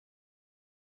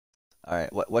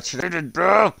Alright, what should I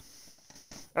do?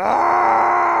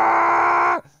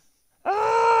 Ah!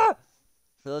 Ah!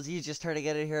 For those of you just starting to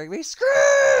get it hearing me scream,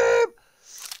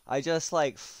 I just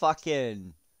like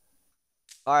fucking.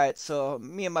 Alright, so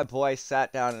me and my boy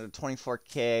sat down at a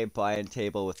 24K buy-in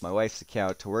table with my wife's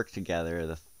account to work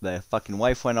together. The fucking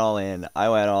wife went all in, I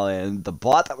went all in. The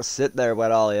bot that was sitting there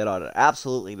went all in on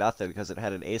absolutely nothing because it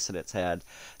had an ace in its hand.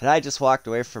 And I just walked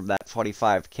away from that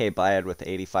 25K buy-in with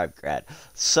 85 grand.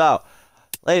 So,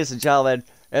 ladies and gentlemen,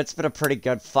 it's been a pretty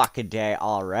good fucking day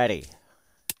already.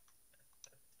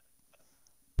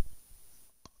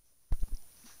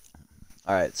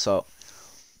 Alright, so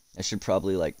I should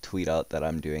probably like tweet out that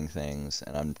I'm doing things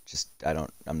and I'm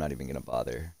not even gonna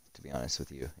bother, to be honest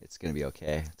with you. It's gonna be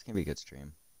okay. It's gonna be a good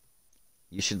stream.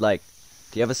 You should like,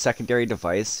 do you have a secondary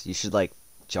device? You should like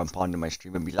jump onto my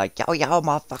stream and be like, yo,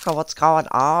 motherfucker, what's going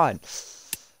on?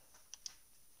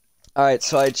 Alright,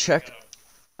 so I checked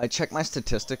my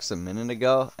statistics a minute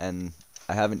ago and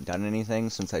I haven't done anything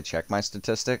since I checked my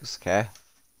statistics, okay?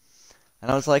 And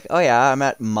I was like, oh yeah, I'm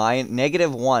at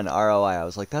 -1 ROI. I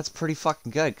was like, that's pretty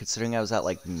fucking good considering I was at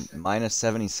like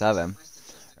 -77,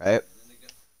 right?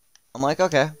 I'm like,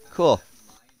 okay, cool.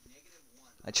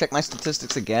 I checked my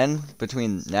statistics again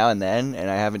between now and then, and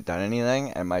I haven't done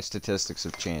anything, and my statistics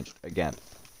have changed again.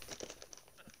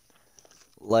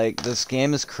 Like, this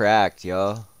game is cracked,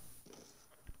 yo.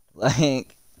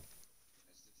 Like,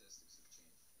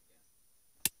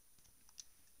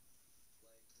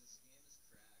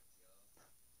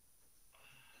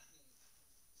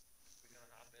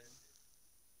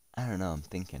 I don't know, I'm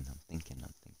thinking.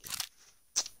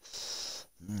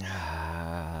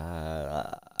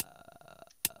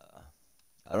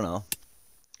 I don't know.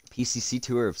 PCC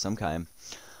Tour of some kind.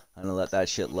 I'm gonna let that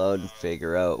shit load and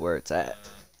figure out where it's at.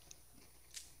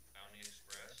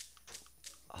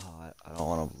 Oh, I don't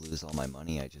want to lose all my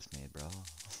money I just made, bro.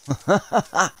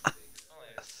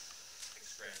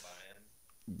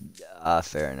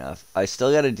 Fair enough. I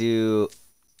still gotta do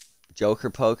Joker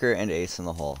Poker and Ace in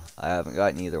the Hole. I haven't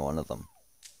gotten either one of them.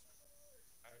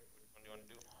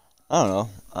 I don't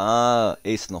know.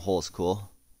 Ace in the Hole is cool.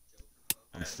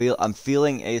 I'm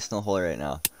feeling Ace in the Hole right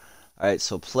now. Alright,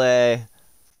 so play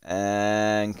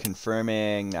and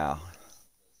confirming now.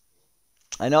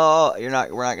 I know we're not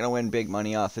gonna win big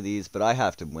money off of these, but I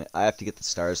have to win. I have to get the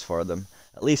stars for them.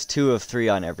 At least 2 of 3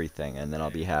 on everything, and then I'll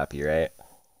be happy, right?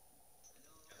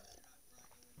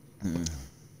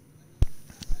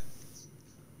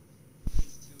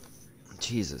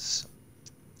 Jesus.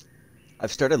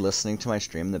 I've started listening to my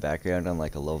stream in the background on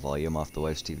like a low volume off the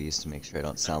wife's TVs to make sure I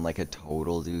don't sound like a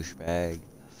total douchebag.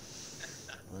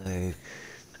 Like,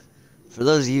 for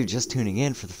those of you just tuning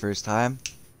in for the first time,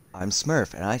 I'm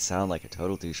Smurf, and I sound like a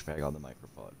total douchebag on the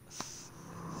microphone.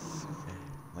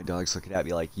 My dog's looking at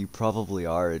me like, you probably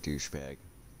are a douchebag.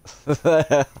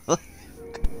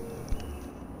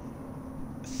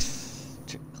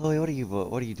 Chloe, what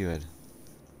are you doing?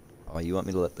 Oh, you want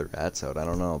me to let the rats out? I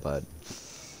don't know, bud.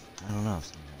 I don't know.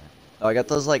 Oh, I got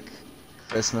those like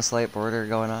Christmas light border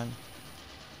going on.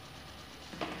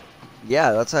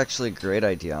 Yeah, that's actually a great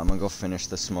idea. I'm gonna go finish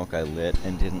the smoke I lit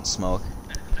and didn't smoke.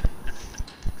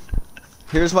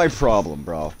 Here's my problem,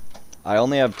 bro. I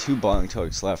only have 2 bong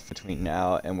tokes left between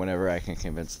now and whenever I can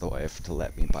convince the wife to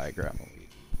let me buy grandma weed.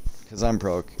 Because I'm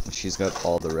broke, and she's got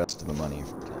all the rest of the money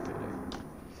till payday.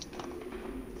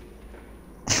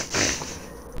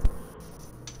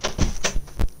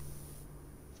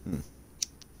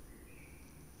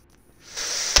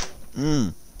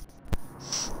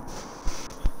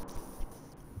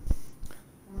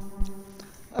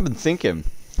 I've been thinking.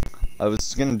 I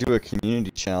was gonna do a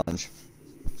community challenge.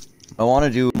 I want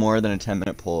to do more than a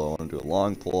 10-minute poll. I want to do a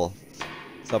long poll.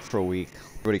 It's up for a week.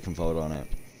 Everybody can vote on it.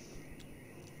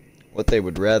 What they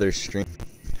would rather stream.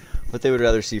 What they would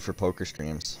rather see for poker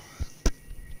streams.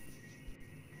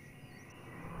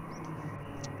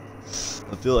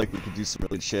 I feel like we could do some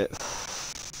really shit.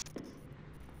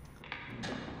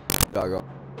 Doggo.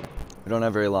 We don't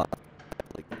have very long.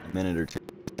 Like a minute or 2.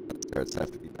 Starts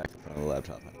have to be back in front of the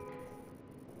laptop.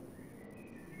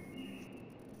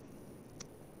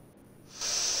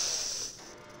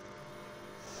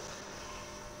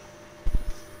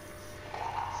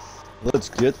 Let's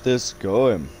get this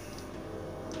going.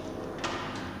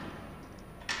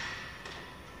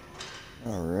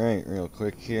 Alright, real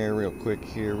quick here.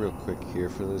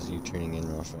 For those of you tuning in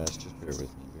real fast, just bear with me.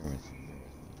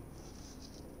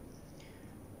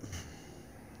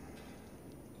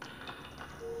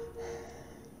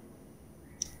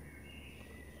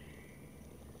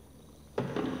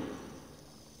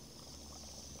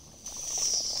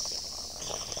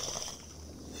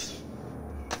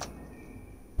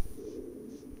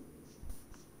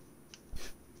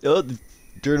 Oh, the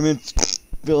tournament's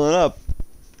filling up.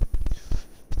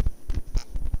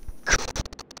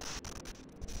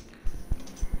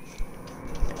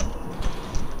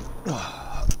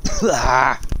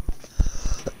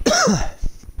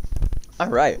 All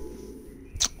right.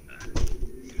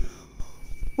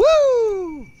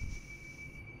 Woo!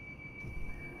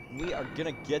 We are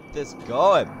gonna get this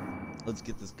going. Let's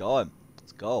get this going.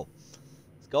 Let's go.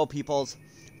 Let's go, peoples.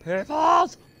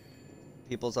 Peoples!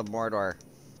 Peoples of Mordor.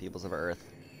 Peoples of Earth.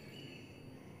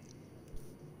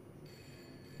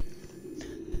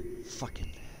 Fucking.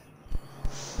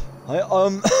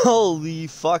 Holy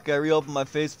fuck, I reopened my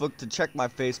Facebook to check my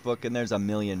Facebook and there's a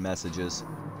million messages.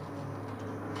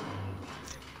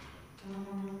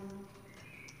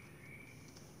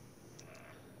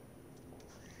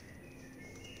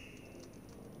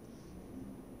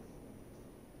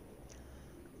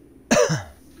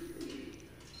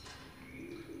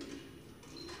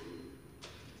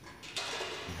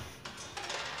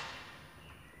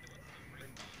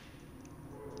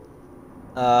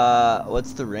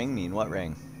 What's the ring mean? What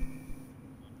ring?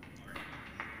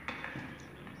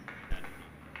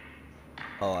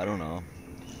 Oh, I don't know.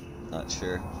 Not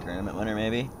sure. Tournament winner,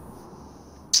 maybe?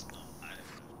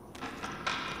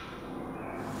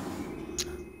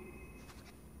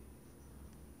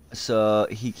 So,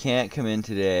 he can't come in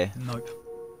today. Nope.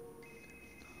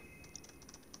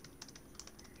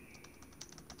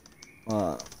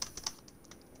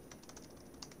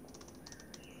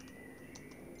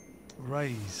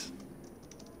 Raise.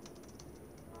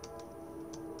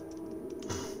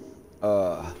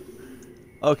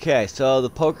 Okay, so the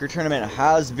poker tournament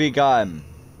has begun.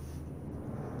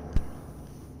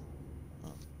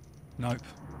 Nope.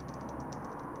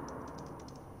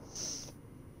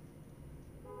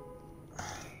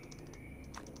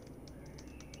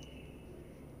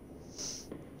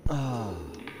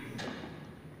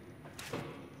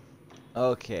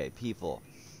 Okay, people.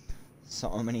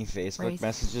 So many Facebook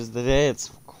messages today,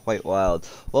 it's quite wild.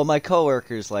 Well, my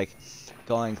coworker's like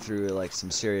going through like some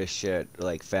serious shit,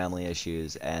 like family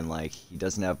issues, and like he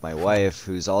doesn't have my wife,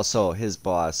 who's also his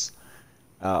boss,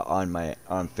 on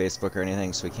Facebook or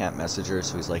anything, so he can't message her.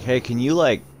 So he's like, "Hey, can you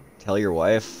like tell your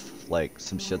wife like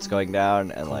some shit's going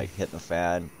down and like hitting the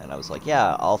fan?" And I was like,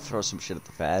 "Yeah, I'll throw some shit at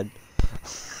the fan."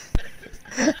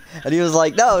 And he was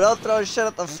like, "No, don't throw shit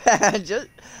at the fan, just."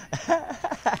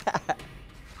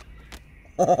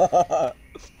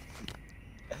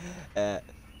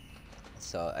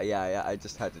 So yeah, I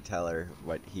just had to tell her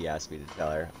what he asked me to tell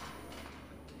her.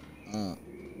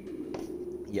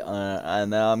 Yeah, and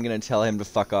now I'm gonna tell him to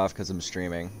fuck off because I'm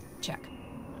streaming. Check.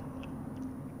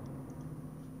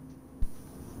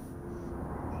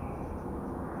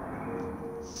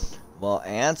 Well,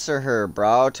 answer her,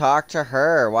 bro. Talk to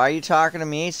her. Why are you talking to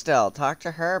me still? Talk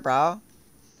to her, bro.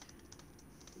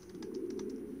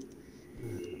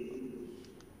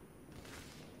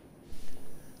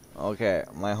 Okay,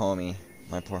 my homie.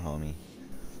 My poor homie.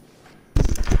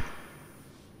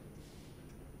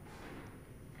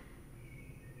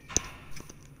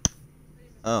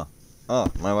 Oh,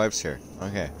 my wife's here.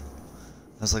 Okay.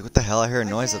 I was like, what the hell? I heard a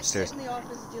noise upstairs.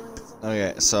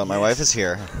 Okay, so my wife is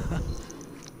here.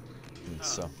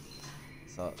 So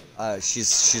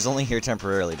she's only here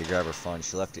temporarily to grab her phone.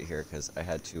 She left it here because I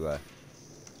had to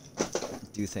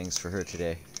do things for her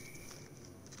today.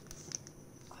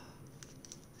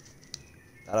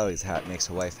 That always makes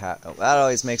a wife happy. That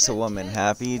always makes a woman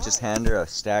happy. Just hand her a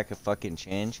stack of fucking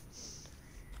change.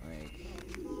 Like,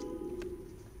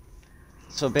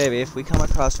 so baby, if we come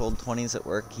across old 20s at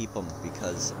work, keep them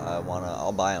because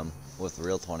I'll buy them with the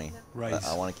real 20. Right. But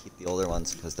I want to keep the older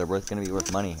ones because they're gonna be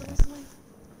worth money.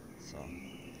 So.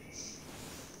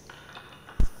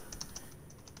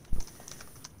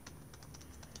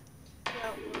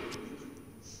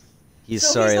 He's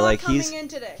sorry, not like coming in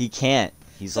today. he can't.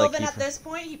 He's so like then at this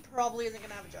point, he probably isn't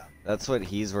gonna have a job. That's what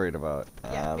he's worried about.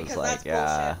 Yeah, I was because like, that's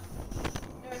yeah. bullshit.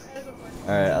 Anyways, I gotta go for it.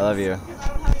 All right, I love you. Because I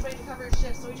don't have anybody to cover his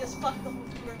shift, so he just fucked the whole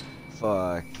tour.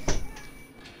 Fuck.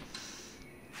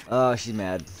 Oh, she's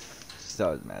mad. She's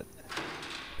always mad.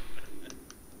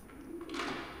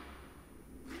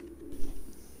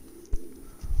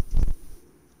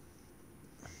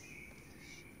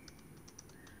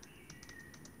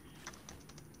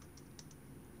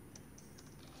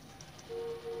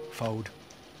 Fold.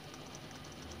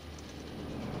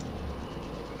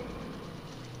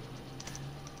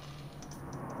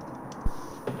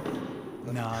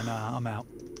 Nah, I'm out.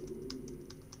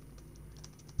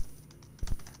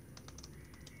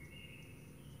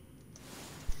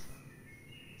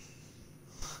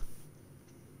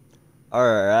 All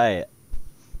right.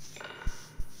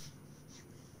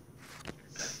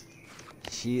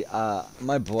 She,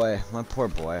 my poor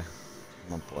boy.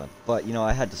 My boy. But, you know,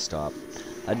 I had to stop.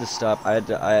 I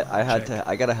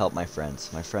gotta help my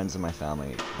friends. My friends and my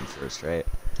family come first, right?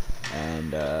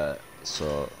 And,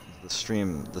 so, the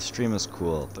stream is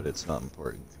cool, but it's not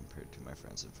important compared to my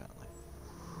friends and family.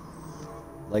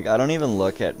 Like, I don't even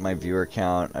look at my viewer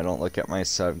count, I don't look at my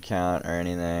sub count or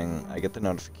anything. I get the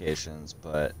notifications,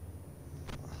 but...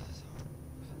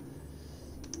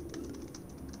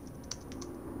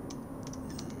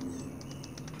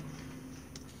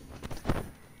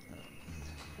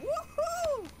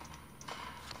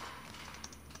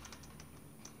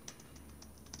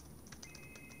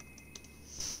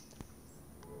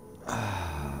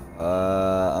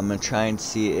 I'm gonna try and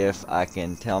see if I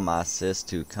can tell my sis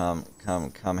to come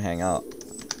hang out.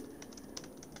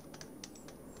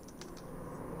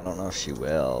 I don't know if she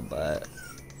will, but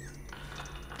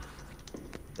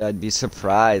I'd be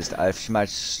surprised if my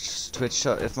Twitch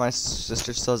show, if my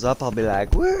sister shows up. I'll be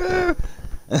like, woo!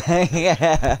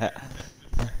 Yeah.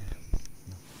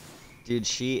 Dude,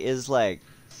 she is like,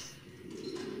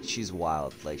 she's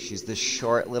wild. Like, she's this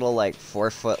short little, like,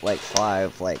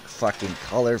 4'5", like, fucking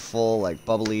colorful, like,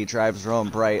 bubbly, drives her own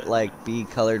bright, like,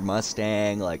 bee-colored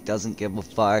Mustang, like, doesn't give a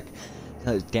fuck.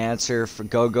 Dancer for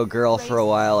go-go girl for a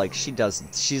while. Like,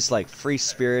 she's, like,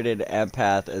 free-spirited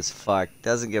empath as fuck.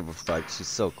 Doesn't give a fuck. She's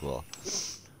so cool.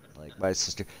 Like, my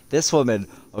sister. This woman,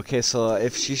 okay, so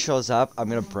if she shows up, I'm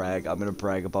gonna brag. I'm gonna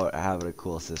brag about having a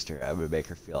cool sister. I'm gonna make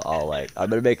her feel all, like, I'm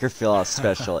gonna make her feel all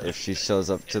special if she shows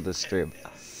up to the stream.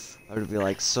 I'm gonna be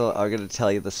like, so I'm gonna tell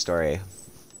you the story,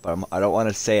 but I don't want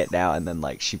to say it now, and then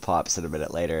like she pops in a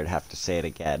minute later and have to say it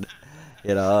again,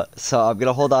 you know. So I'm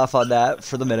gonna hold off on that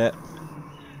for the minute.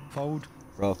 Fold.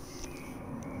 Bro,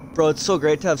 it's so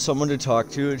great to have someone to talk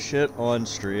to and shit on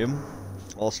stream,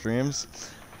 all streams,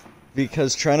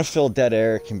 because trying to fill dead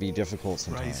air can be difficult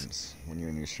sometimes when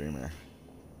you're a new streamer.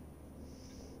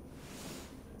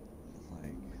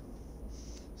 Like,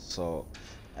 so.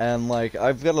 And, like,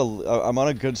 I'm on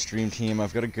a good stream team,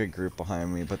 I've got a good group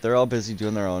behind me, but they're all busy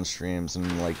doing their own streams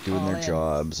and, like, doing their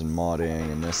jobs and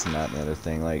modding and this and that and the other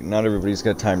thing. Like, not everybody's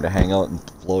got time to hang out and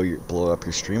blow up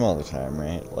your stream all the time,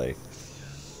 right? Like,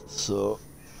 so,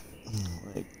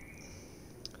 like,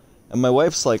 and my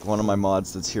wife's, like, one of my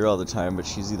mods that's here all the time, but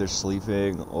she's either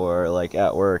sleeping or, like,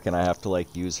 at work, and I have to,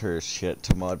 like, use her shit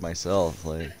to mod myself,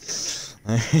 like,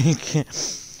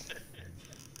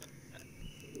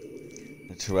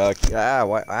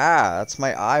 that's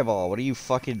my eyeball. What are you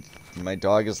fucking... My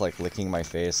dog is like licking my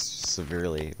face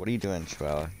severely. What are you doing,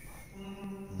 Chihuahua?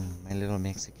 My little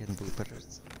Mexican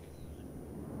bloopers.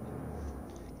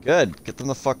 Good. Get them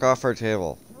the fuck off our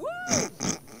table.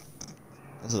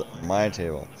 This is my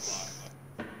table.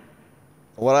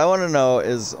 What I want to know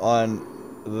is on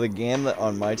the game that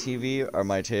on my TV or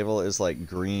my table is like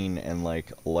green and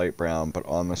like light brown, but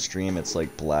on the stream it's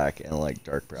like black and like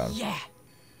dark brown. Yeah.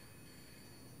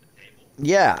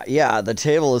 Yeah, the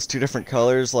table is two different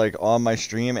colors, like, on my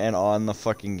stream and on the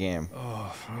fucking game.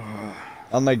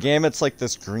 On my game, it's, like,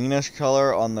 this greenish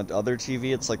color. On the other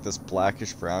TV, it's, like, this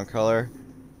blackish brown color.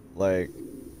 Like,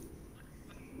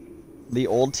 the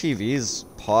old TV's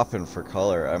popping for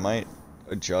color. I might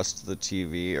adjust the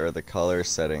TV or the color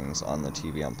settings on the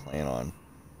TV I'm playing on.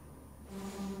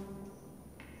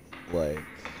 Like,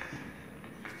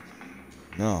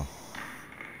 no.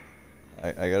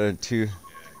 I got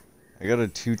a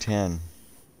 210.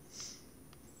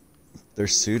 They're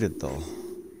suited though.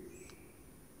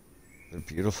 They're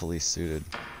beautifully suited.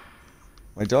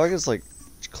 My dog is like,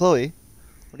 Chloe,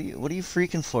 what are you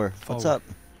freaking for? What's up?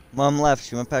 Mom left.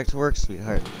 She went back to work,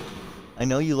 sweetheart. I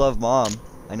know you love mom.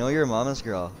 I know you're a mama's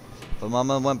girl, but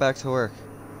mama went back to work.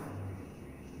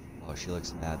 Oh, she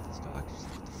looks mad. This dog. She's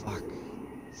like, what the fuck?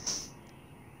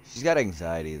 She's got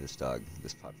anxiety. This dog.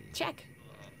 This puppy. Check.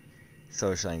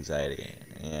 Social anxiety.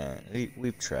 Yeah,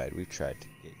 we've tried to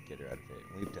get her out of it.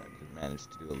 We've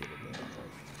managed to do a little bit.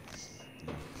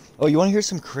 But, oh, you want to hear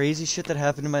some crazy shit that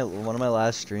happened in one of my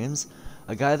last streams?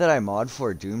 A guy that I mod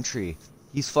for, Doomtree,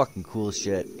 he's fucking cool as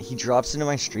shit. He drops into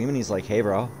my stream and he's like, "Hey,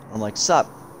 bro." I'm like, "Sup?"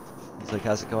 He's like,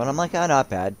 "How's it going?" I'm like, "Ah, not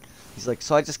bad." He's like,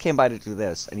 "So I just came by to do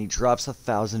this," and he drops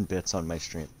 1,000 bits on my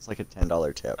stream. It's like a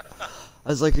 $10 tip. I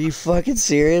was like, "Are you fucking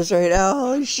serious right now?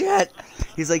 Holy shit!"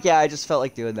 He's like, "Yeah, I just felt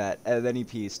like doing that," and then he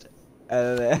pieced.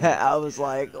 And then I was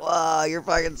like, "Whoa, you're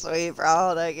fucking sweet,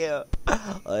 bro. Thank you."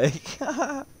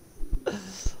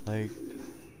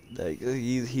 like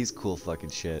he's cool fucking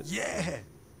shit. Yeah.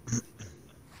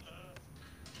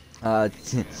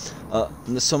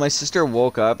 So my sister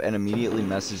woke up and immediately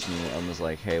messaged me and was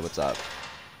like, "Hey, what's up?"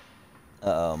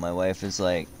 My wife is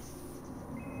like,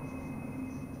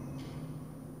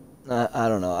 I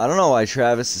don't know. I don't know why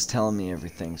Travis is telling me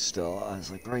everything still. I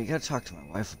was like, bro, you gotta talk to my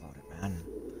wife about it, man.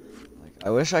 Like, I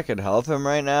wish I could help him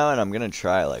right now, and I'm gonna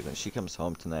try. Like, when she comes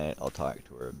home tonight, I'll talk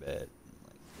to her a bit.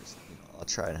 Like, just, I'll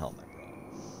try and help my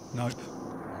bro. Nope.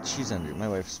 She's my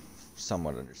wife's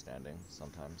somewhat understanding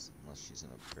sometimes, unless she's in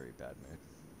a very bad mood,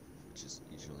 which is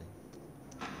usually.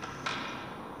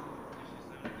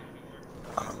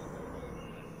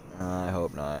 I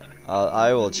hope not.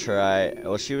 I will try.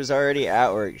 Well, she was already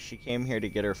at work. She came here to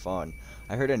get her phone.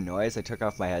 I heard a noise. I took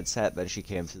off my headset. Then she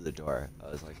came through the door. I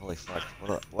was like, "Holy fuck!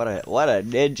 What a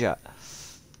ninja!"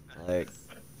 Like,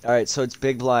 all right. So it's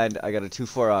big blind. I got a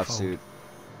 2-4 offsuit.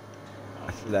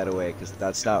 I threw that away because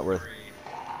that's not worth.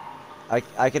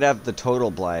 I could have the total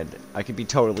blind. I could be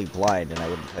totally blind and I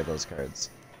wouldn't play those cards.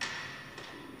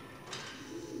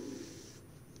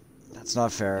 That's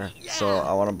not fair. Yeah. So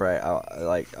I want to break.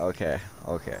 Like, okay.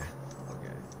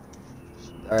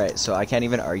 Alright, so I can't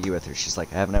even argue with her. She's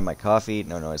like, I haven't had my coffee.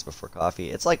 No noise before coffee.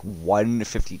 It's like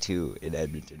 1:52 in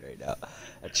Edmonton right now.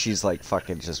 And she's like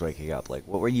fucking just waking up. Like,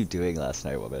 what were you doing last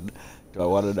night, woman? Do I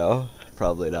want to know?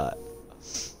 Probably not.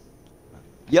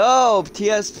 Yo,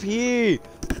 TSP!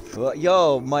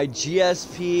 Yo, my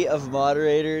GSP of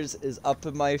moderators is up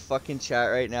in my fucking chat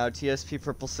right now. TSP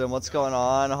Purple Sim, what's going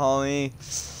on, homie?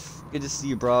 Good to see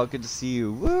you, bro. Good to see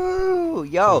you. Woo!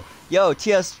 Yo, yo,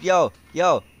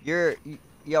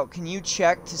 can you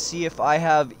check to see if I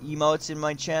have emotes in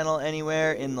my channel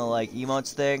anywhere in the, like,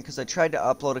 emotes thing? Because I tried to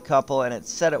upload a couple and it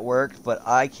said it worked, but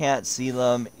I can't see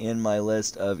them in my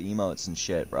list of emotes and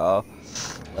shit, bro.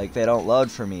 Like, they don't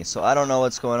load for me, so I don't know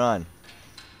what's going on.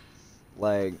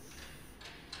 Like...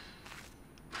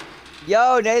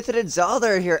 Yo, Nathan and Zelda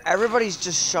are here. Everybody's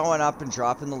just showing up and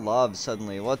dropping the love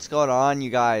suddenly. What's going on, you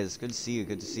guys? Good to see you.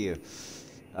 Good to see you.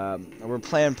 We're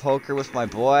playing poker with my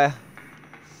boy.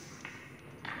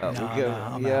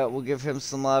 We'll give him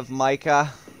some love.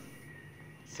 Micah,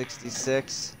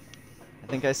 66. I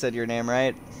think I said your name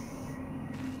right.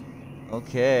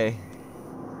 Okay.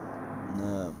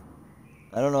 No.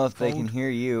 I don't know if they can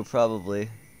hear you. Probably.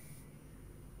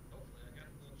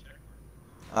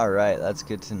 Alright, that's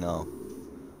good to know.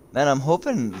 Man, I'm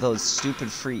hoping those stupid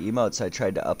free emotes I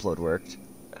tried to upload worked.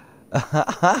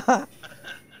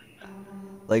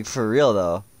 Like, for real,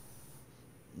 though.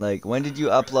 Like, when did you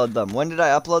upload them? When did I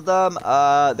upload them?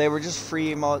 They were just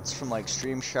free emotes from, like,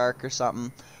 Stream Shark or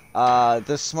something.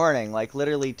 This morning, like,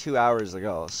 literally 2 hours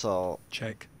ago, so...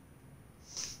 Check.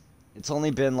 It's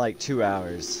only been, like, 2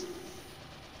 hours.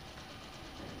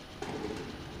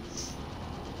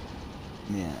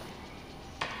 Yeah.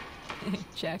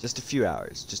 Check. Just a few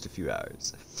hours. Just a few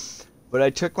hours. But I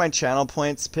took my channel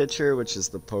points picture, which is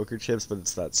the poker chips, but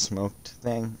it's that smoked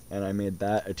thing, and I made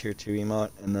that a tier 2 emote,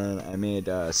 and then I made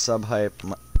a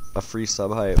free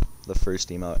sub hype, the first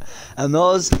emote. And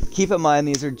those, keep in mind,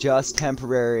 these are just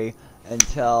temporary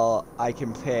until I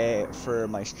can pay for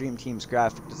my stream team's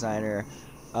graphic designer,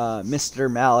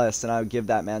 Mr. Malice, and I would give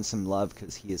that man some love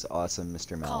because he is awesome,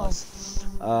 Mr. Malice.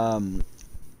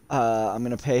 I'm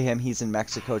gonna pay him. He's in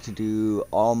Mexico to do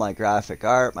all my graphic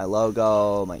art, my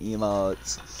logo, my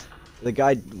emotes. The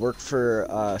guy worked for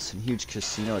some huge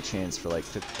casino chains for like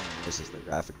 15 years as the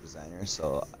graphic designer,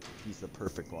 so he's the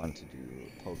perfect one to do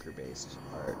poker-based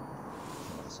art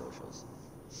for my socials.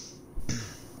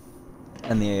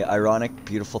 And the ironic,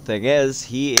 beautiful thing is,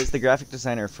 he is the graphic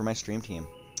designer for my stream team.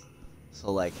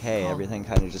 So like, hey, everything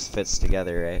kind of just fits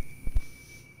together, right?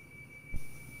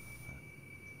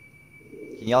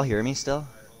 Can y'all hear me still?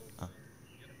 Oh.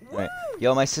 Right.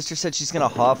 Yo, my sister said she's gonna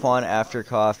hop on after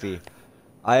coffee.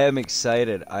 I am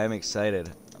excited. I am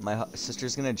excited. My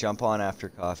sister's gonna jump on after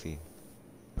coffee.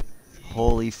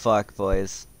 Holy fuck,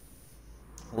 boys.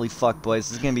 Holy fuck, boys.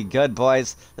 This is gonna be good,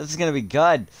 boys. This is gonna be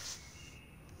good.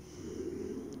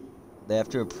 They have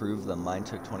to approve them. Mine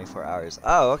took 24 hours.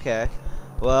 Oh, okay.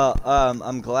 Well,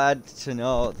 I'm glad to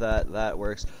know that that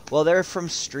works. Well, they're from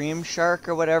Stream Shark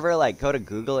or whatever. Like, go to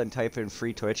Google and type in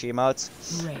free Twitch emotes.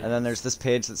 Right. And then there's this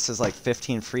page that says, like,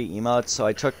 15 free emotes. So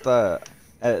I took the...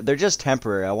 they're just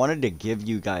temporary. I wanted to give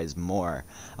you guys more.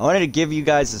 I wanted to give you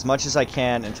guys as much as I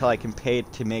can until I can pay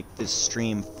to make this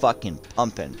stream fucking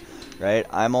pumping. Right?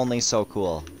 I'm only so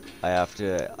cool. I have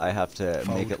to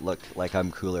make it look like I'm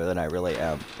cooler than I really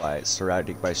am by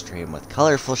surrounding my stream with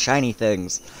colorful, shiny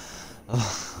things.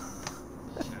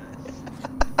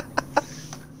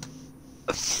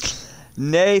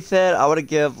 Nathan, I want to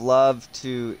give love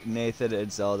to Nathan and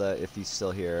Zelda if he's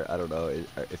still here. I don't know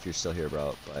if you're still here,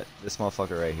 bro, but this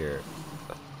motherfucker right here.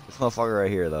 This motherfucker right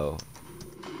here, though.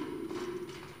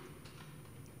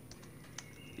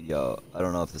 Yo, I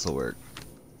don't know if this will work.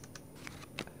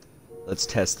 Let's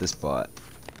test this bot.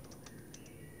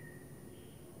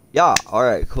 Yeah,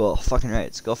 alright, cool. Fucking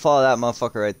right. So go follow that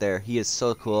motherfucker right there. He is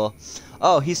so cool.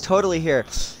 Oh, he's totally here.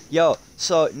 Yo,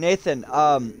 so Nathan,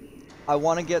 I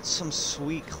want to get some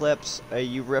sweet clips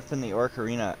you ripping the Orc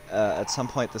Arena at some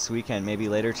point this weekend, maybe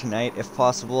later tonight if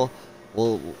possible.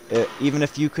 Well, even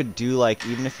if you could do like,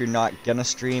 even if you're not gonna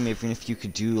stream, even if you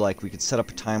could do like, we could set up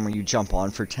a time where you jump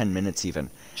on for 10 minutes even.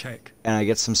 Check. And I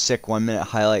get some sick 1-minute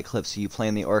highlight clips of you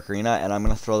playing the Orc Arena, and I'm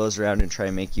gonna throw those around and try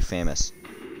and make you famous.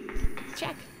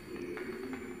 Check.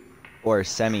 Or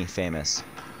semi-famous.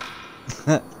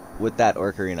 With that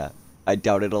Orc Arena. I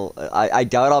doubt it'll... I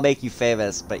doubt I'll make you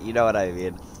famous, but you know what I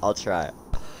mean. I'll try.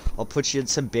 I'll put you in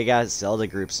some big-ass Zelda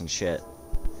groups and shit.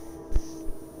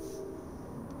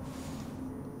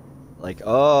 Like,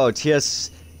 oh,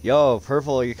 TS... Yo,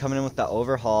 Purple, you're coming in with the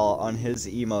overhaul on his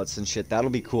emotes and shit.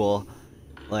 That'll be cool.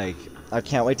 Like, I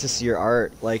can't wait to see your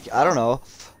art. Like, I don't know.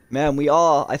 Man, we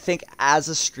all... I think as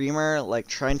a streamer, like,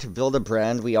 trying to build a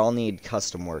brand, we all need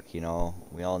custom work, you know?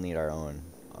 We all need our own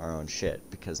shit,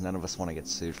 because none of us want to get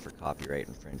sued for copyright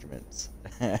infringements.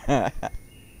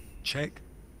 Check.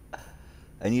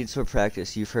 I need to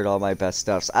practice. You've heard all my best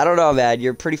stuffs. I don't know, man.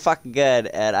 You're pretty fucking good,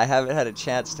 and I haven't had a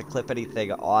chance to clip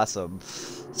anything awesome.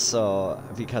 So,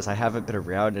 because I haven't been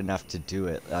around enough to do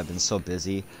it. I've been so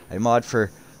busy. I mod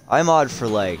for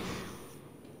like,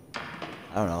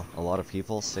 I don't know, a lot of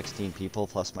people, 16 people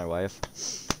plus my wife.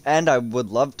 And I would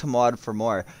love to mod for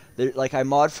more. Like, I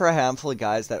mod for a handful of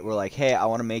guys that were like, hey, I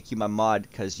want to make you my mod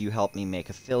because you helped me make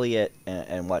affiliate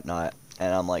and whatnot.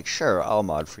 And I'm like, sure, I'll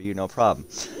mod for you, no problem.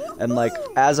 And like,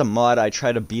 as a mod, I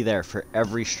try to be there for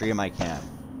every stream I can.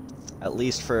 At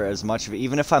least for as much of it,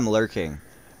 even if I'm lurking,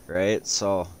 right?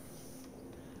 So,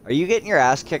 are you getting your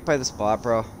ass kicked by this bot,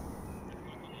 bro?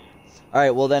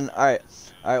 Alright, well then,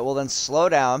 slow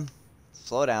down.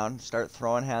 Slow down, start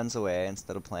throwing hands away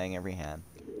instead of playing every hand.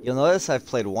 You'll notice I've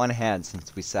played one hand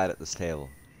since we sat at this table.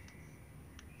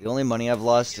 The only money I've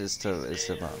lost is to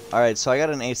Alright, so I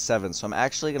got an ace-7, so I'm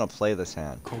actually gonna play this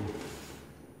hand. Cool.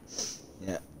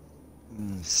 Yeah.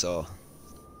 So,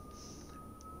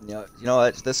 you know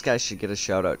what? This guy should get a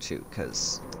shout out too,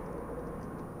 cause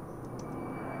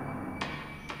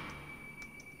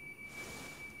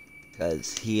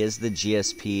he is the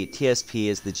GSP. TSP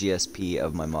is the GSP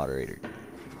of my moderator.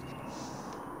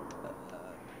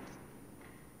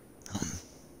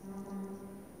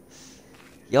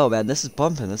 Yo, man, this is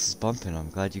bumping. This is bumping. I'm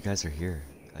glad you guys are here.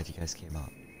 Glad you guys came out.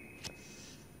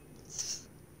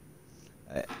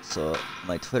 Alright, so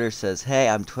my Twitter says, hey,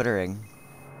 I'm twittering.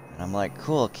 And I'm like,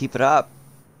 cool, keep it up.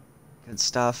 Good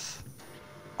stuff.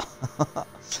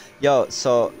 Yo,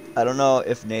 so I don't know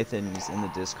if Nathan's in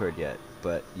the Discord yet,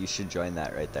 but you should join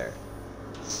that right there.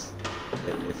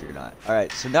 If you're not.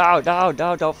 Alright, so no,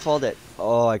 don't fold it.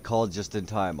 Oh, I called just in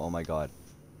time. Oh my god.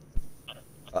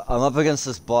 I'm up against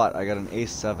this bot. I got an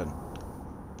ace-7.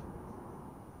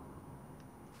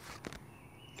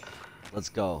 Let's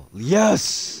go.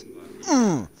 Yes!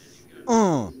 He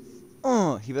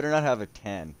better not have a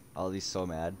 10. I'll be so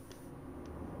mad.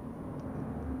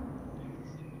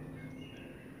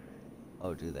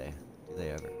 Oh, do they? Do they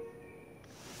ever?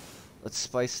 Let's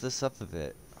spice this up a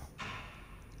bit.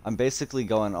 I'm basically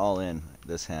going all in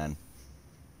this hand.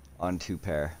 On 2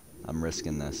 pair. I'm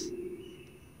risking this.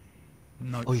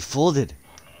 No. Oh, he folded.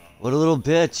 What a little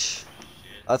bitch.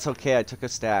 That's okay. I took a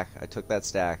stack. I took that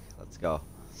stack. Let's go.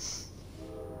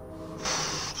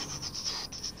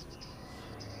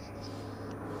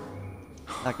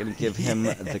 I'm not going to give him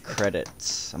the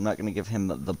credits. I'm not going to give him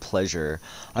the pleasure.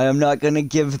 I am not going to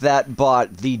give that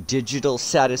bot the digital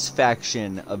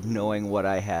satisfaction of knowing what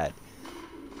I had.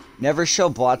 Never show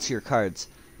bots your cards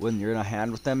when you're in a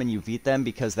hand with them and you beat them,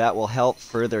 because that will help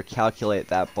further calculate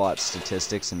that bot's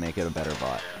statistics and make it a better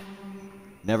bot.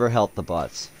 Never help the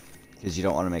bots, because you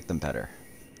don't want to make them better.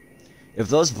 If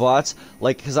those bots,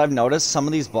 like, because I've noticed some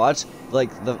of these bots, like,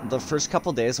 the first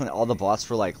couple days when all the bots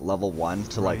were, like, level 1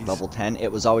 to, like, level 10,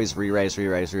 it was always re-raise,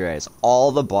 re-raise, re-raise.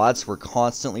 All the bots were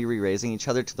constantly re-raising each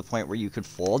other to the point where you could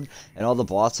fold, and all the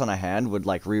bots on a hand would,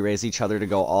 like, re-raise each other to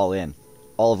go all in.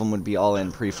 All of them would be all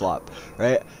in pre-flop,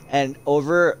 right? And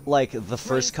over, like, the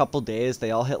first couple days, they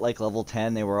all hit, like, level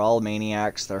 10. They were all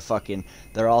maniacs.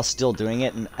 They're all still doing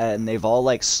it, and they've all,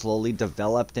 like, slowly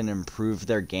developed and improved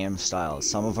their game styles.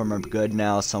 Some of them are good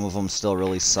now. Some of them still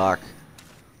really suck.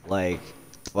 Like,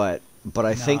 but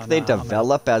I think they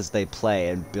develop as they play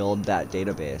and build that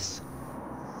database.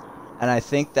 And I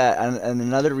think that, and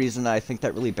another reason I think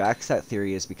that really backs that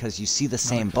theory is because you see the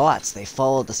same bots. They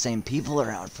follow the same people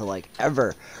around for like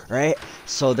ever, right?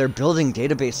 So they're building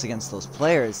database against those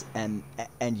players and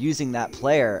using that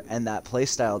player and that play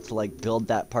style to like build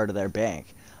that part of their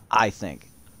bank, I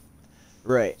think.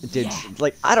 Right. Did Yeah.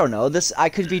 like I don't know. This I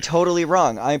could be totally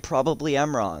wrong. I probably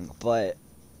am wrong, but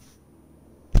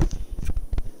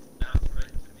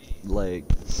like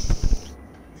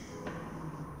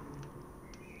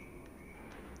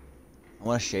I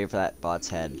want to shave that bot's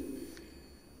head.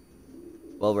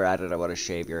 While we're at it, I want to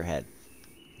shave your head.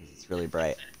 It's really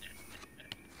bright.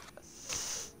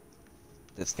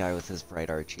 This guy with his bright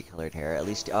archy colored hair. At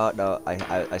least, oh no,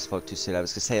 I spoke too soon. I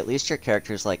was gonna say at least your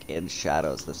character's like in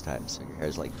shadows this time, so your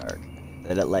hair's like dark.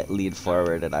 Then it like leaned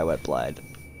forward and I went blind.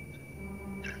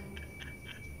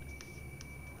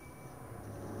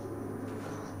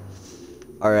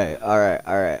 Alright, alright,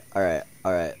 alright, alright,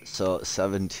 alright. So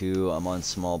 7-2, I'm on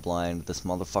small blind. This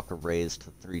motherfucker raised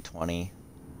to 320.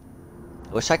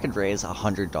 I wish I could raise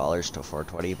 $100 to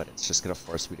 420, but it's just gonna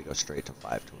force me to go straight to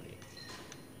 520.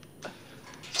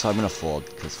 So I'm gonna fold,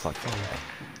 because fuck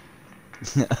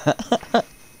that guy.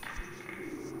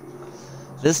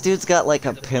 This dude's got like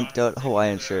a pimped out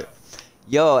Hawaiian shirt.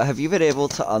 Yo, have you been able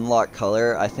to unlock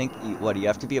color? I think, what, you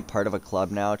have to be a part of a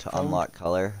club now to unlock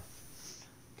color?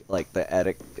 Like, the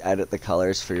edit the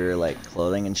colors for your, like,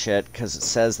 clothing and shit? Because it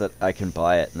says that I can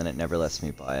buy it, and then it never lets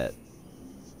me buy it.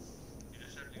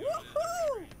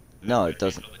 No, it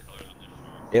doesn't.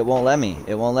 It won't let me.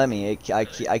 It won't let me. I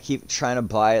keep trying to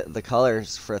buy the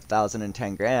colors for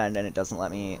 1,010 grand, and it doesn't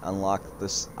let me unlock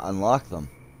them.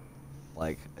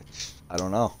 Like, I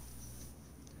don't know.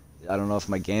 I don't know if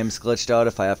my game's glitched out,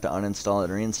 if I have to uninstall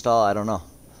and reinstall. I don't know.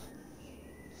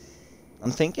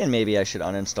 I'm thinking maybe I should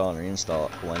uninstall and reinstall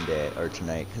it one day or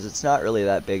tonight, because it's not really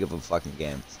that big of a fucking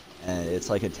game, and it's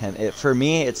like a 10. For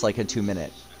me, it's like a 2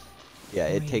 minute. Yeah,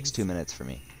 it takes 2 minutes for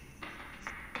me.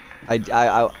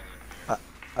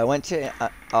 I went to.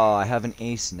 Oh, I have an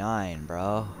ace 9,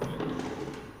 bro.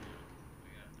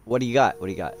 What do you got? What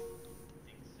do you got?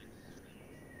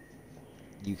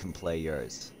 You can play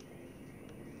yours.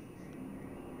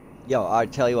 Yo, I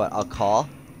tell you what. I'll call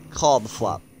the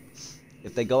flop.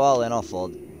 If they go all in, I'll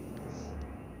fold.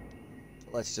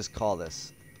 Let's just call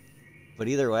this. But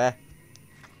either way,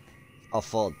 I'll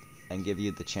fold and give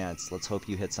you the chance. Let's hope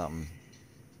you hit something.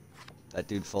 That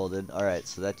dude folded. Alright,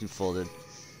 so that dude folded.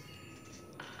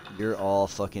 You're all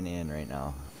fucking in right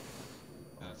now.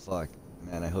 Oh, fuck.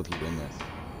 Man, I hope you win this.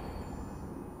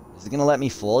 Is it gonna let me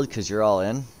fold because you're all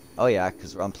in? Oh yeah,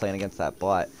 because I'm playing against that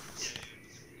bot.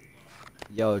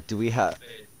 Yo, do we have...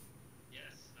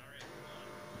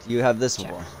 Do you have this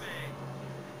one?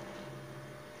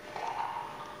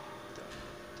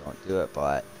 Don't do it,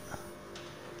 bot.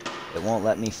 It won't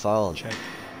let me fold. Check.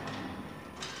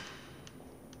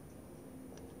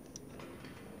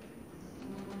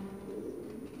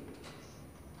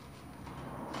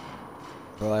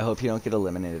 Bro, I hope you don't get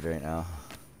eliminated right now.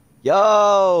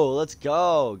 Yo, let's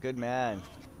go. Good man.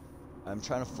 I'm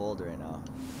trying to fold right now.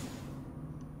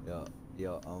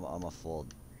 Yo, I'm a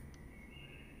fold.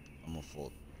 I'm a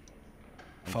fold.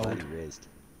 I'm glad he raised.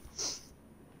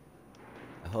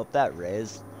 I hope that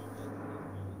raised.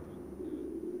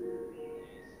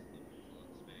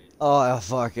 Oh,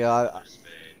 fuck, yeah.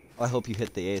 I hope you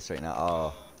hit the ace right now.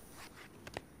 Oh.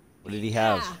 What did he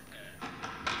have?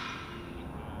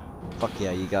 Fuck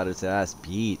yeah, you got his ass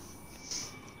beat.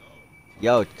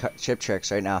 Yo, chip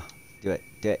tricks right now. Do it,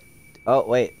 do it. Oh,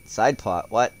 wait, side pot.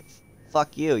 What?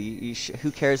 Fuck you.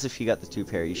 Who cares if you got the 2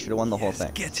 pair? You should have won the whole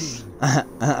thing. Get in.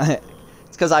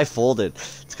 It's because I folded.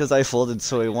 It's because I folded,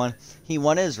 so he won. He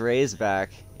won his raise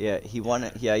back. Yeah, he won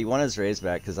it. Yeah, he won his raise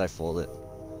back because I folded.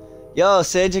 Yo,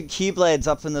 Sage and Keyblades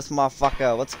up in this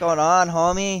motherfucker. What's going on,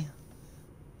 homie?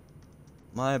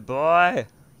 My boy.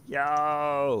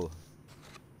 Yo.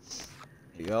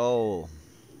 Yo.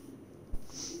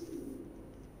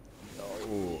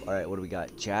 Yo. Alright, what do we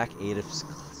got? Jack 8 of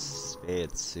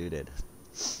spades suited.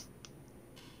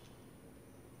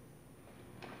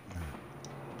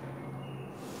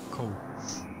 Cool.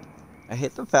 I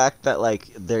hate the fact that like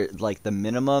they're like the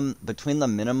minimum between the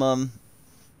minimum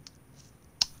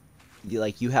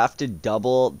you have to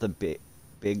double the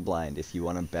big blind if you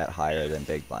want to bet higher than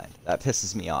big blind. That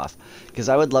pisses me off because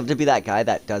I would love to be that guy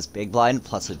that does big blind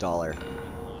plus $1.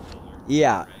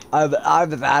 Yeah, I'm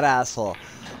that asshole.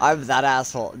 I'm that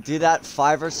asshole. Do that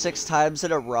 5 or 6 times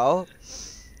in a row,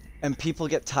 and people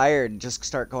get tired and just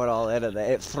start going all in.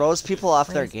 It throws people off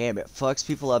their game. It fucks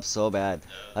people up so bad.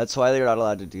 That's why they're not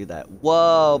allowed to do that.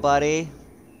 Whoa, buddy.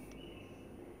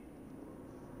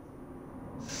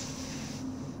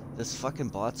 This fucking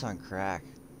bot's on crack.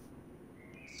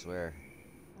 I swear.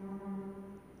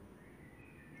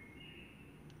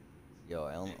 Yo,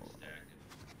 I don't know.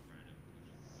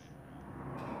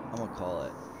 I'm gonna call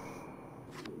it.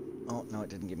 Oh, no, it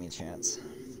didn't give me a chance.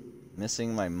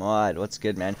 Missing my mod. What's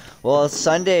good, man? Well,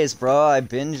 Sundays, bro. I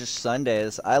binged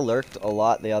Sundays. I lurked a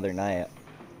lot the other night.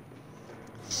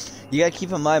 You gotta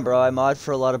keep in mind, bro, I mod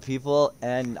for a lot of people,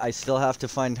 and I still have to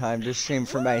find time to stream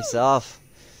for myself.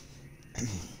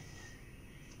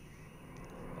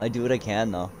 I do what I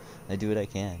can, though. I do what I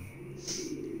can.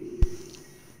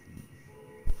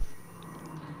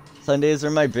 Sundays are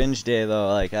my binge day, though.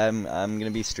 Like, I'm gonna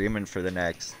be streaming for the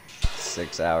next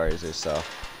 6 hours or so.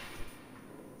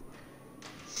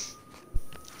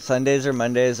 Sundays or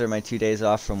Mondays are my 2 days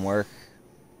off from work.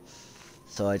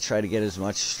 So I try to get as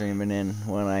much streaming in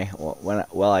when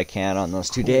I can on those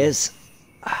 2 days.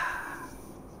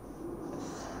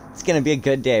 It's gonna be a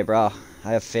good day, bro.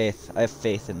 I have faith. I have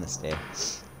faith in this day.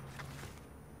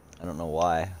 I don't know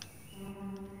why.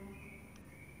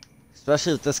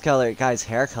 Especially with this color, guy's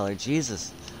hair color.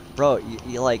 Jesus, bro,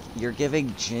 you're giving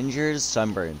gingers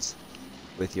sunburns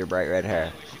with your bright red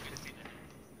hair.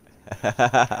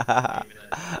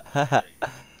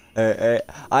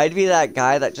 I'd be that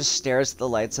guy that just stares at the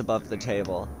lights above the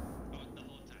table.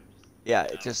 Yeah,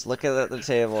 just looking at the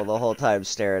table the whole time,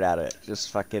 staring at it.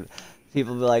 Just fucking...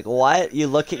 People be like, what? You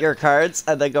look at your cards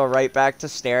and then go right back to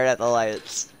staring at the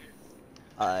lights.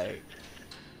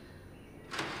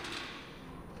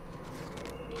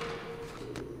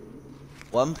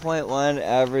 1.1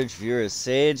 average viewers.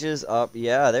 Sage is up.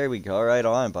 Yeah, there we go. Right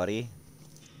on, buddy.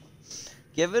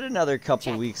 Give it another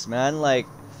couple weeks, man. Like...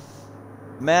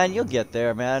 Man, you'll get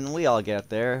there, man. We all get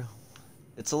there.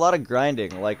 It's a lot of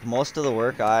grinding. Like most of the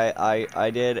work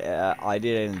I did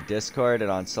in Discord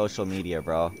and on social media,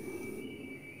 bro.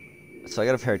 So I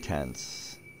got a pair of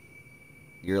 10s.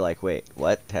 You're like, wait,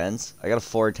 what? 10s? I got a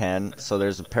 410. So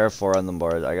there's a pair of 4 on the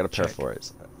board. I got a pair of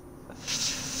 4s.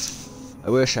 I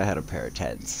wish I had a pair of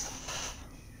 10s.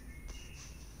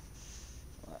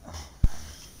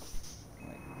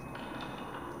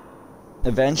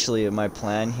 Eventually, my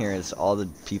plan here is all the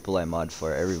people I mod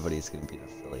for, everybody's gonna be an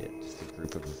affiliate. Just a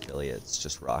group of affiliates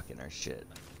just rocking our shit.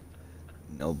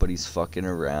 Nobody's fucking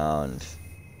around.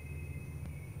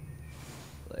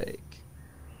 Like...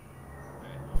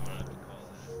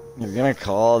 You're gonna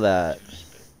call that.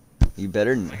 You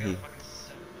better...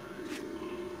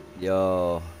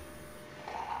 Yo.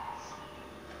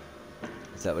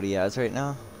 Is that what he has right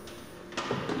now?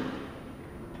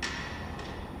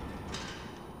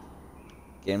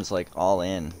 Game's like all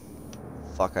in.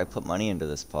 Fuck, I put money into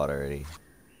this pot already.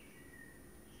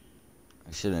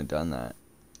 I shouldn't have done that.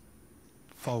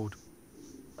 Fold.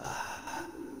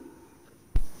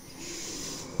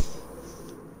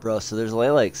 Bro, so there's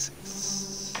only like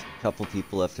a couple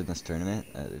people left in this tournament.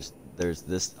 There's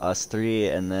this us three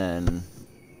and then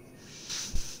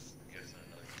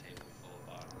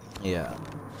yeah,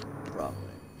 probably.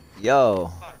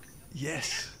 Yo.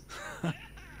 Yes.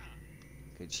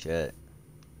 Good shit.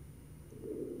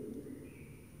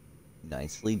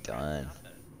 Nicely done.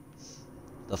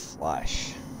 The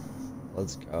flush.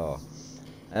 Let's go.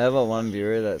 I have a one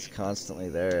viewer that's constantly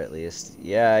there at least.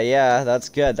 Yeah, that's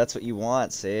good. That's what you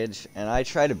want, Sage. And I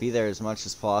try to be there as much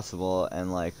as possible.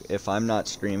 And like, if I'm not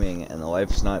streaming and the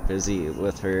wife's not busy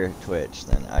with her Twitch,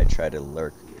 then I try to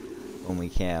lurk when we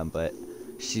can. But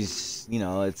she's, you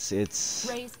know, it's.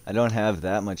 I don't have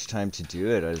that much time to do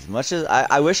it. As much as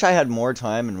I wish I had more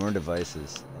time and more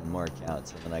devices and more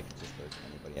accounts, and then I could just lurk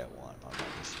anybody I want on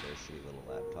my spare shitty little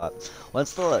laptop.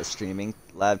 Once the streaming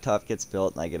laptop gets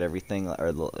built and I get everything,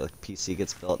 or the PC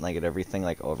gets built and I get everything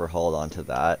like overhauled onto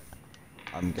that,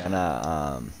 I'm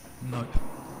gonna Nope.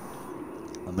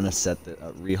 I'm gonna set the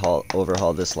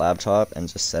overhaul this laptop and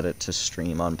just set it to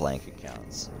stream on blank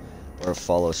accounts, or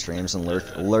follow streams and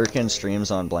lurk in streams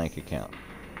on blank account.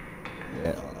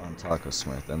 Yeah, on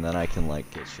TacoSmurfz, and then I can like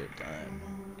get shit done,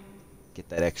 get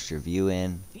that extra view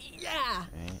in. Yeah.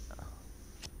 Right?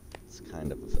 It's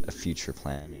kind of a future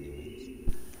plan, anyways.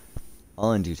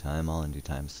 All in due time, all in due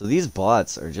time. So these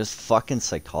bots are just fucking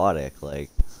psychotic, like...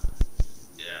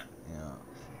 Yeah.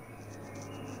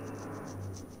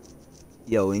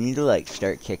 Yo, we need to, like,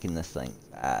 start kicking this thing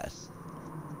fast.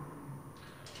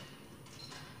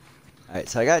 Alright,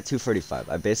 so I got 245.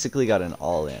 I basically got an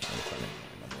all-in front of me.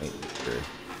 I'm waiting for...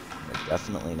 But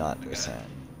definitely not this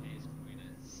hand.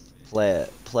 Play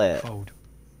it. Play it. Fold.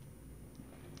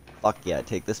 Fuck yeah,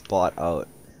 take this bot out.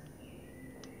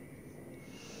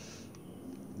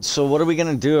 So what are we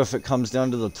gonna do if it comes down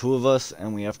to the two of us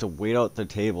and we have to wait out the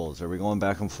tables? Are we going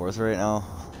back and forth right now?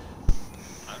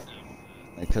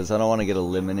 Because I don't want to get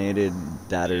eliminated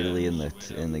that early in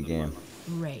the game.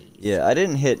 Raise. Yeah, I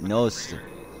didn't hit no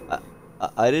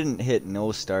I didn't hit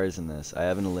no stars in this. I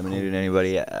haven't eliminated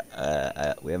anybody.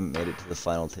 We haven't made it to the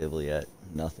final table yet.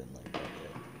 Nothing like that yet.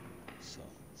 So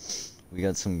We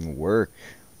got some work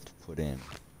to put in.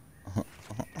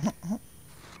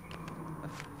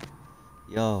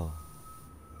 Yo.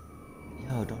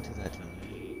 Yo, don't do that to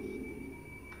me.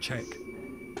 Check.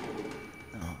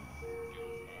 No.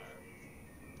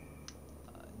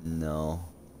 No.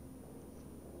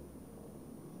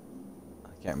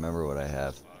 I can't remember what I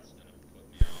have.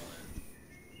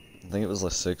 I think it was a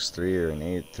 6-3 or an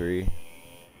 8-3.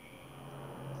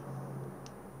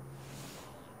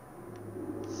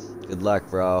 Good luck,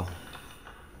 bro.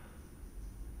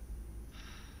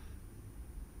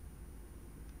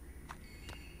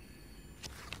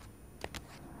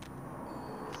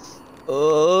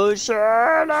 Oh,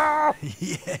 shut up!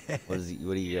 Yeah. What is he?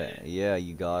 What do you got? Yeah,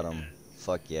 you got him.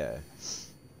 Fuck yeah.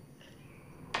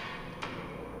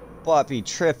 Poppy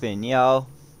tripping, yo.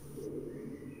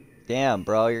 Damn,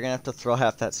 bro, you're gonna have to throw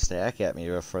half that stack at me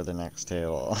before the next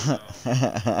table.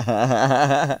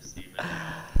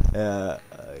 Yeah.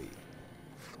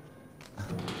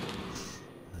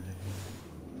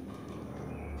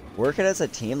 Working as a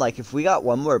team, like if we got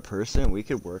one more person, we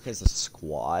could work as a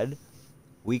squad.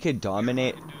 We could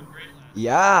dominate.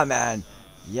 Yeah, man.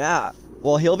 Yeah.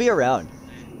 Well, he'll be around.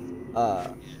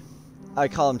 I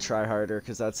call him Tryharder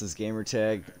because that's his gamer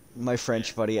tag. My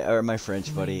French buddy.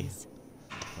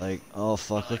 Like, oh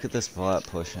fuck, look at this bot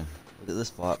pushing. Look at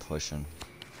this bot pushing.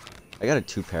 I got a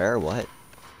 2-pair, what?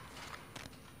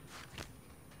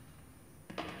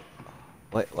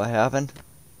 What happened?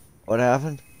 What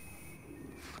happened?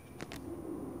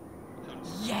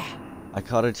 Yeah. I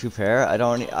caught a 2-pair? I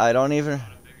don't even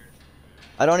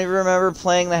remember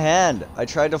playing the hand. I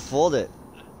tried to fold it.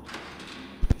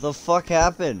 The fuck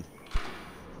happened?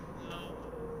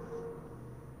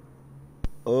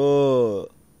 Oh,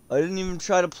 I didn't even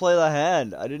try to play the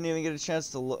hand. I didn't even get a chance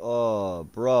to look. Oh,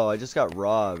 bro, I just got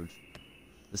robbed.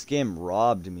 This game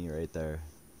robbed me right there.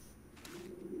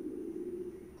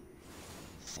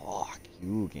 Fuck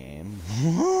you, game.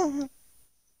 I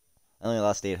only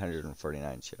lost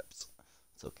 849 chips.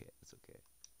 It's okay. It's okay.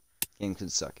 Game can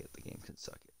suck it. The game can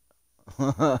suck it.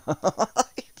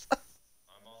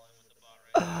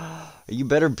 You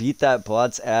better beat that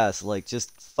bot's ass. Like,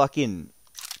 just fucking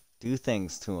do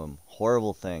things to him.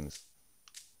 Horrible things.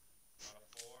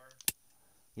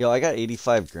 Yo, I got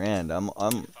 85 grand.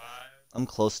 I'm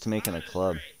close to making a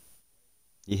club.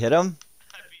 You hit him?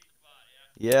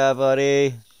 Yeah,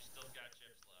 buddy.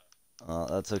 Oh,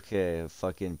 that's okay.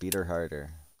 Fucking beat her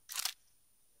harder.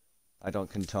 I don't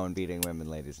condone beating women,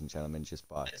 ladies and gentlemen. Just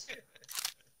bots.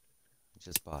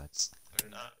 Just bots. They're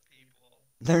not people.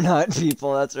 They're not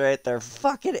people. That's right. They're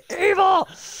fucking evil.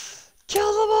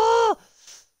 Kill them all.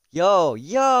 Yo,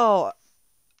 yo.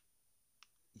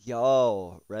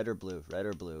 Yo. Red or blue? Red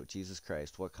or blue? Jesus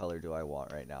Christ. What color do I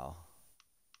want right now?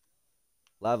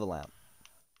 Lava lamp.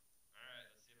 Alright,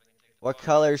 let's see if I can take the What ball.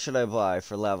 color should I buy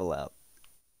for lava lamp?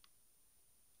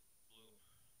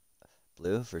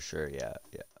 Blue for sure, yeah,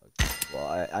 yeah. Okay.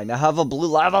 Well, I now have a blue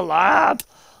lava lamp.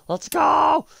 Let's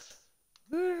go.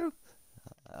 Woo.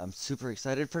 I'm super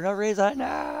excited for no reason.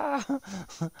 No.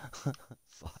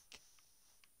 Fuck.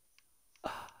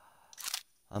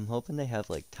 I'm hoping they have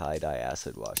like tie-dye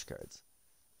acid wash cards.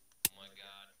 Oh my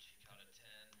god, she caught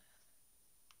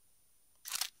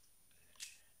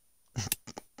a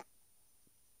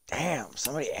 10. Damn,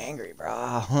 somebody angry,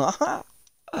 bro.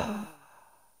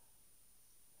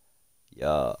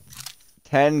 Yo,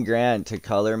 10 grand to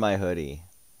color my hoodie.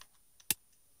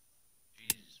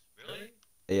 Jesus, really?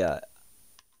 Yeah.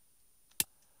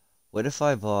 What if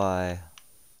I buy...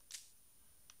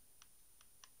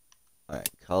 Alright,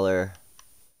 color.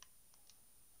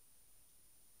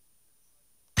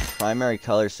 Primary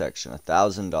color section,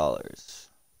 $1,000.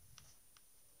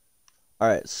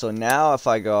 Alright, so now if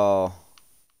I go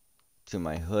to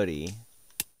my hoodie...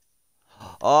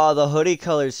 Oh, the hoodie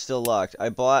color's still locked. I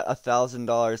bought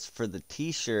 $1,000 for the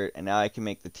t-shirt, and now I can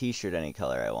make the t-shirt any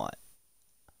color I want.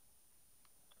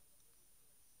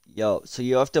 Yo, so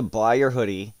you have to buy your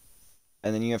hoodie,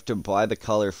 and then you have to buy the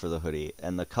color for the hoodie,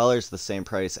 and the color's the same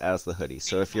price as the hoodie.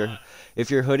 So if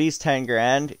your hoodie's 10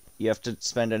 grand, you have to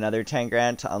spend another 10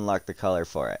 grand to unlock the color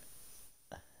for it.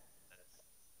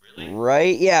 Really?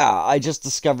 Right? Yeah, I just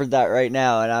discovered that right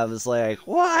now, and I was like,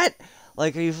 what?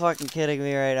 Like, are you fucking kidding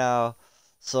me right now?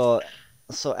 So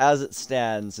as it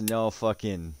stands, no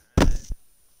fucking...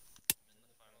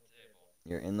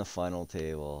 You're in the final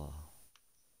table.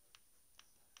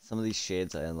 Some of these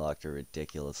shades I unlocked are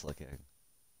ridiculous looking.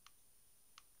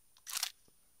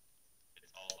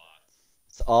 It's all bots.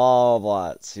 It's all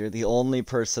bots. You're the only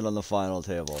person on the final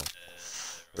table.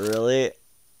 Really?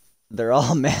 They're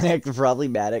all manic, probably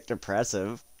manic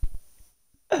depressive.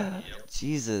 Yep.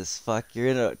 Jesus, fuck, you're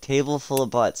in a table full of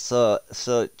bots. So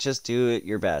just do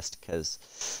your best, because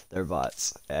they're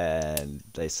bots, and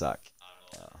they suck.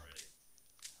 I'm already.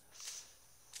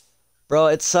 Bro,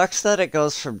 it sucks that it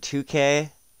goes from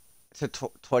 2K to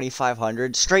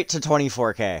 2,500 straight to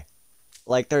 24K.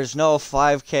 Like, there's no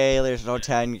 5K, there's no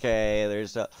 10K,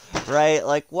 there's no... Right?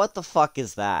 Like, what the fuck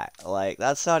is that? Like,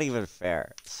 that's not even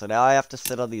fair. So now I have to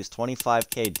sit on these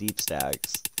 25K deep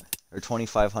stacks. Or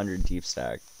 2,500 deep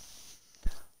stack.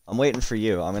 I'm waiting for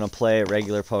you. I'm gonna play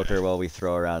regular poker while we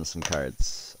throw around some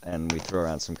cards. And we throw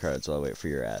around some cards while I wait for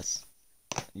your ass.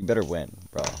 You better win,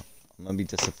 bro. I'm gonna be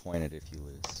disappointed if you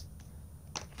lose.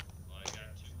 Well, I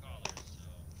got 2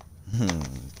 callers,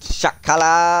 so.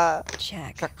 Shakala!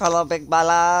 Check. Shakala big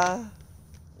bala!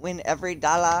 Win every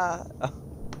dollar!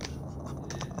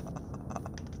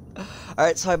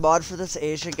 Alright, so I mod for this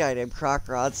Asian guy named Croc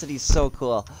Ronson. He's so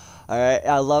cool. Alright,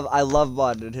 I love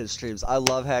modding his streams. I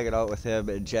love hanging out with him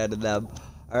and Jen and them.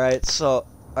 Alright, so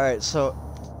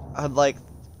on like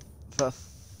the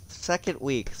second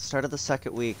week, start of the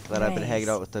second week that I've been hanging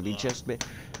out with him, he just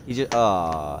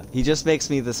makes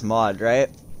me this mod, right?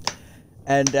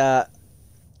 And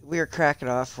we were cracking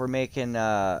off. We're making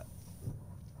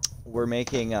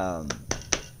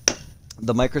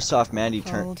the Microsoft Mandy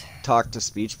talk to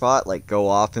speech bot, like go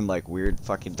off in like weird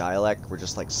fucking dialect. We're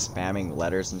just like spamming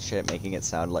letters and shit, making it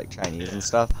sound like Chinese and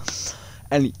stuff.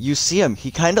 And you see him, he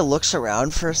kind of looks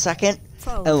around for a second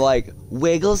and like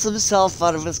wiggles himself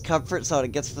out of his comfort zone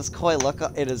and gets this coy look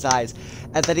in his eyes.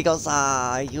 And then he goes,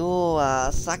 you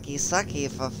sucky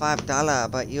for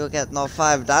 $5, but you get no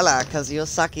 $5 because you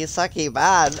sucky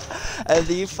man.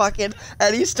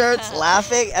 And he starts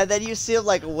laughing, and then you see him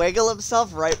like wiggle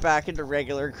himself right back into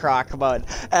regular croc mode.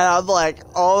 And I'm like,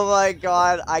 oh my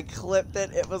god, I clipped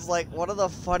it. It was like one of the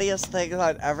funniest things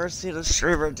I'd ever seen a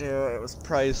streamer do. It was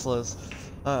priceless.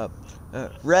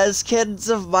 Res Kids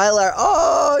of Mylar.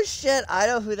 Oh shit, I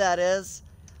know who that is.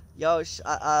 Yo,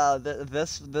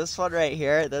 this one right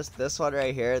here, this one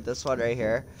right here, this one right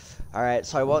here. All right,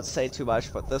 so I won't say too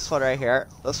much, but this one right here,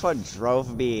 this one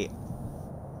drove me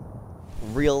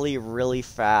really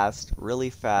fast,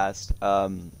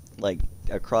 like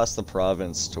across the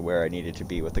province to where I needed to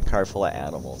be with a car full of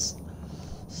animals.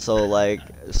 So like,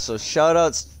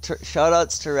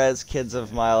 shoutouts to Res Kids of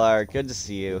Mylar. Good to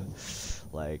see you.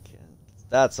 Like,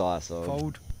 that's awesome.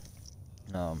 Fold.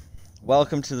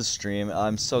 Welcome to the stream.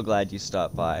 I'm so glad you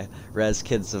stopped by. Res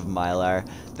Kids of Mylar.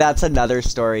 That's another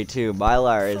story too.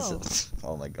 Mylar is...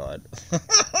 Oh my god.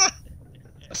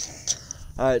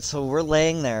 Alright, so we're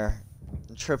laying there,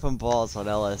 tripping balls on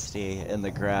LSD in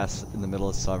the grass in the middle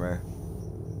of summer.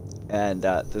 And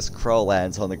this crow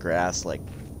lands on the grass like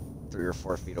 3 or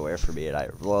 4 feet away from me, and I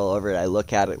roll over and I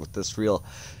look at it with this real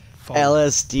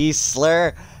LSD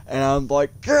slur, and I'm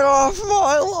like, get off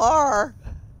my lar!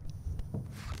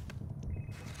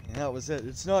 And that was it.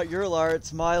 It's not your lar,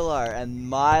 it's my lar. And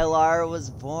my lar was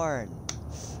born.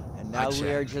 And now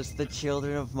we are just the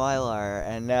children of my lar.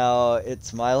 And now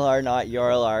it's my lar, not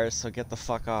your lar, so get the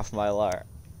fuck off my lar.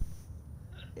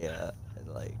 Yeah, and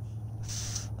like,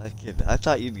 I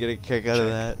thought you'd get a kick out of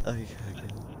that.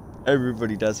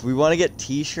 Everybody does. We want to get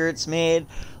t-shirts made.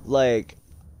 Like,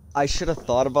 I should have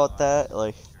thought about that.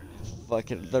 Like,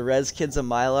 fucking the Res Kids of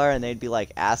Mylar, and they'd be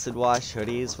like acid wash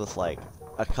hoodies with like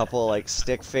a couple like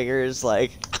stick figures,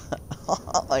 like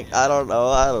like I don't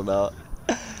know.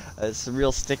 Some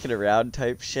real sticking around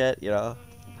type shit, you know.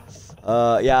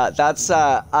 Yeah, that's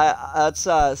so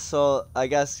I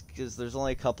guess because there's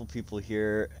only a couple people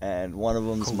here, and one of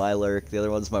them's my lurk, the other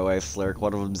one's my wife's lurk,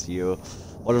 one of them's you,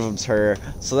 one of them's her.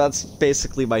 So that's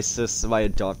basically my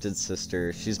adopted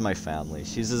sister. She's my family.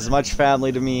 She's as much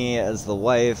family to me as the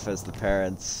wife, as the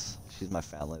parents. She's my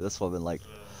family. This woman like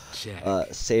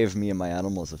saved me and my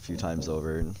animals a few times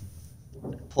over, and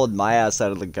pulled my ass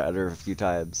out of the gutter a few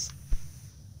times.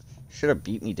 Should have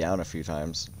beat me down a few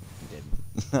times. He didn't.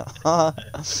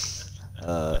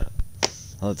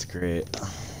 That's great.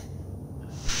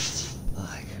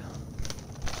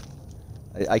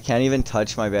 I can't even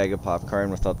touch my bag of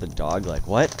popcorn without the dog. Like,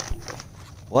 what?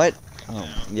 What? Oh,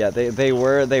 yeah, they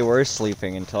were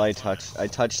sleeping until I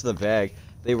touched the bag.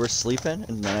 They were sleeping,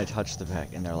 and then I touched the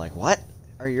bag, and they're like, "What?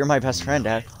 You're my best friend,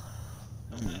 Dad."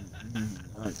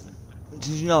 Did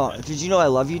you know I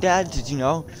love you, Dad? Did you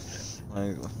know?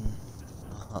 Like,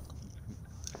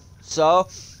 so,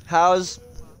 how's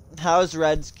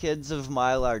Red's Kids of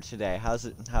Mylar today?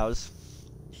 How's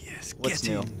Yes, what's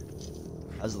new?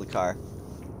 How's the car?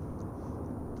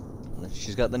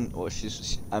 She's got the. Well,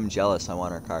 I'm jealous. I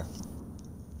want her car.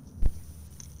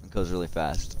 It goes really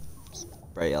fast.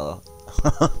 Bright yellow.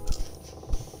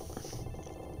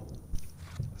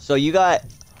 So you got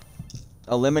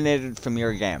eliminated from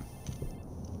your game.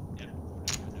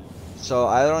 So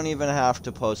I don't even have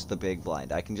to post the big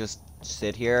blind. I can just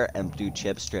sit here and do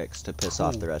chips tricks to piss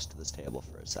off the rest of this table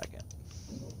for a second.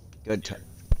 Good time.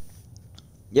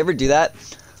 You ever do that?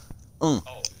 Oh,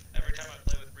 every time I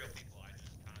play with real people, I just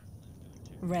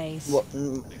constantly do it. Raise. Well,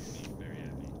 Makes me very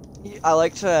happy. I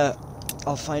like to...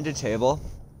 I'll find a table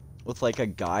with like a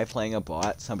guy playing a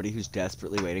bot, somebody who's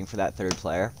desperately waiting for that third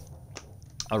player.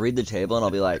 I'll read the table and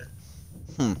I'll be like,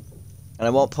 And I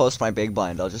won't post my big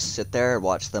blind. I'll just sit there and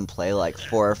watch them play like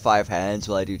 4 or 5 hands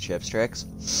while I do chips tricks.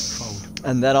 Fold.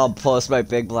 And then I'll post my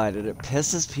big blind and it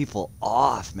pisses people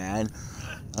off, man.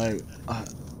 Like, I'm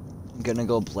gonna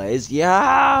go blaze.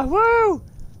 Yeah, woo!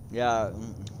 Yeah,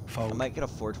 I Fold. might get a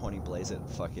 420 blaze it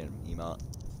fucking emote.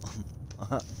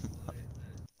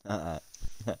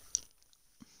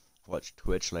 Watch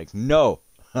Twitch like, no!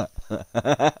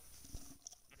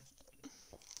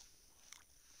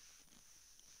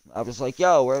 I was like,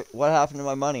 yo, what happened to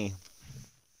my money?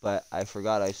 But I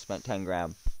forgot I spent 10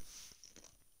 grand.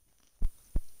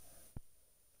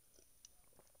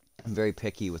 I'm very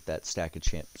picky with that stack of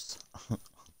chips.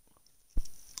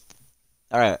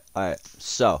 Alright,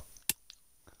 so,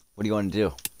 what do you want to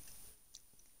do?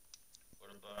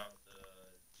 What about the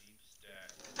deep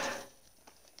stack?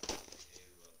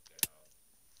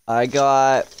 Hey, look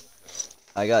out.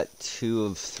 I got 2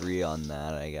 of 3 on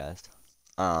that, I guess.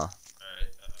 Alright,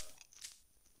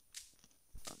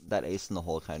 That ace in the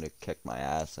hole kind of kicked my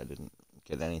ass. I didn't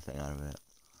get anything out of it.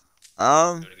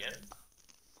 do it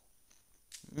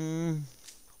again?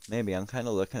 Maybe. I'm kind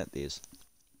of looking at these.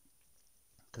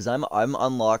 Cause I'm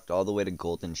unlocked all the way to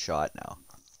golden shot now.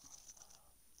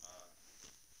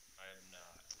 I am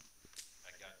not.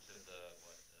 I got to the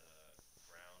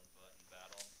brown button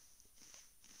battle.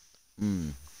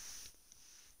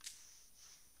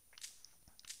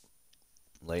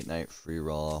 Late night free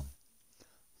roll.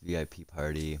 VIP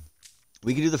party.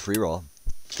 We could do the free roll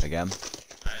again.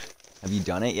 Alright. Have you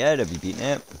done it yet? Have you beaten it?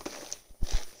 Yeah,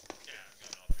 I've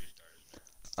got all 3 stars,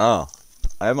 man. Oh,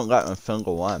 I haven't gotten a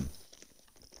single one.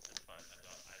 That's fine.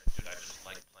 Dude, I just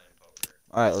like playing poker.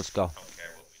 Alright, let's go. I don't care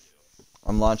what we do.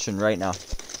 I'm launching right now.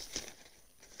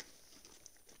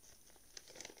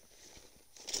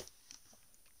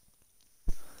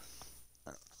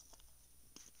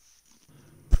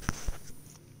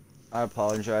 I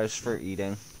apologize for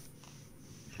eating.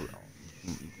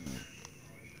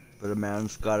 But a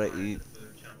man's gotta eat.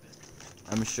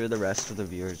 I'm sure the rest of the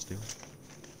viewers do.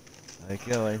 Like,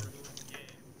 yo,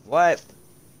 what?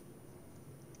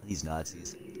 These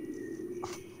Nazis.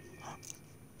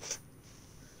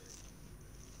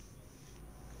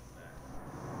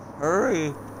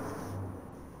 Hurry!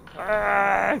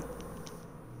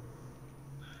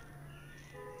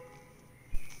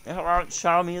 It won't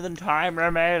show me the time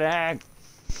remaining.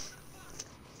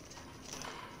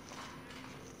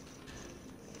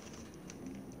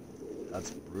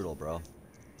 That's brutal, bro.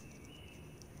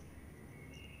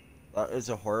 That is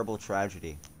a horrible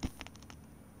tragedy.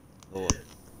 Oh.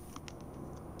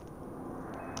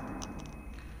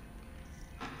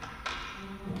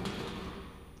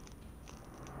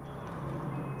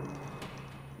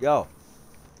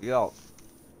 Yo,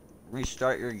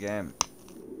 restart your game.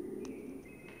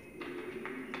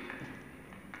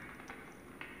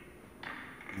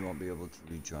 You won't be able to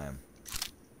rejoin.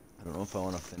 I don't know if I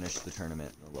want to finish the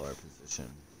tournament in a lower position.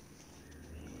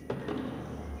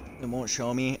 It won't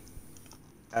show me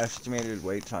estimated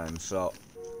wait time, so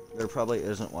there probably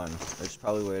isn't one. It's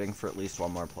probably waiting for at least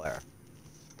one more player.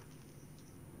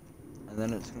 And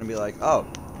then it's going to be like, oh,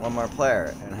 one more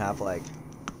player, and have like...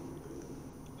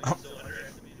 So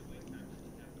underestimated wait time.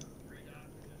 Does it have 3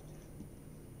 dots or just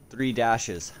 2? 3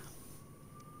 dashes.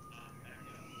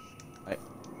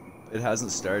 It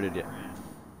hasn't started yet.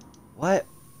 What?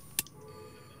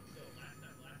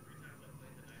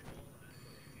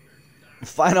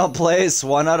 Final place,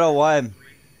 1 out of 1.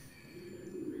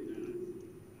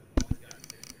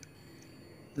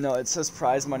 No, it says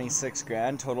prize money 6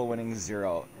 grand, total winning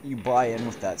 0. You buy in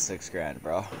with that 6 grand,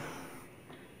 bro.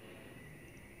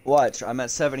 Watch, I'm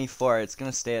at 74. It's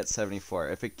gonna stay at 74.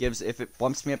 If it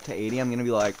bumps me up to 80, I'm gonna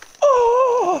be like,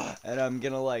 oh! And I'm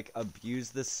gonna like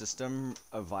abuse this system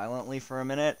violently for a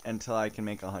minute until I can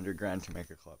make 100 grand to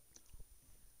make a club.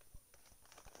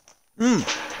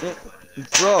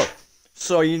 Bro.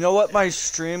 So you know what my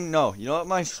stream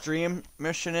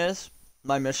mission is?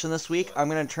 My mission this week, I'm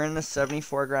gonna turn this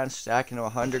 74 grand stack into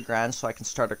 100 grand so I can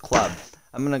start a club.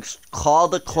 I'm gonna call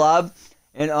the club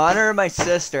in honor of my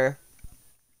sister.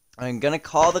 I'm gonna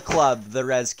call the club the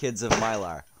Rez Kids of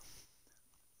Mylar.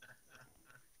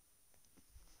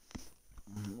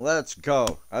 Let's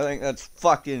go. I think that's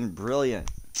fucking brilliant.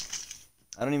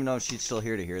 I don't even know if she's still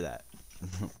here to hear that.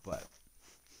 But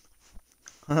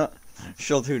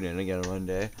she'll tune in again one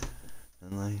day.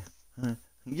 And like,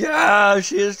 yeah,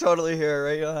 she is totally here.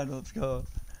 Right on, let's go.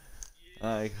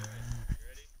 Like,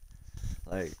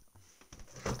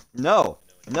 no.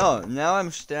 Now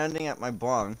I'm standing at my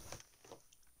bong,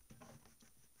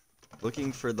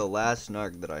 looking for the last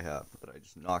nug that I have, that I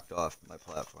just knocked off my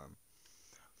platform.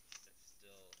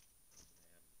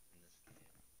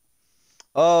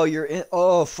 Oh, you're in.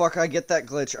 Oh, fuck, I get that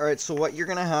glitch. Alright, so what you're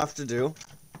gonna have to do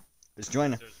is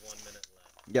join. There's 1 minute left.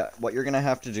 Yeah, what you're gonna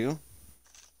have to do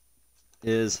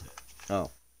is.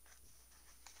 Oh.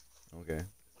 Okay.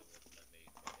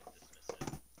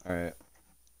 Alright.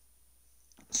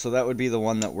 So that would be the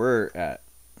one that we're at.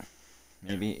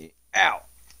 Maybe. Ow!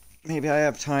 Maybe I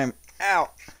have time. Ow!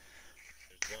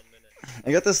 There's 1 minute.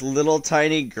 I got this little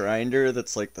tiny grinder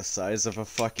that's like the size of a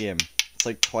fucking. It's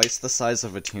like twice the size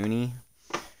of a toonie.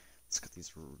 It's got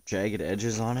these jagged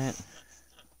edges on it.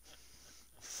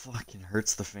 Fucking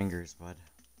hurts the fingers, bud.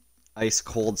 Ice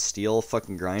cold steel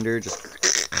fucking grinder.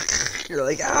 Just. You're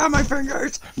like, ah, my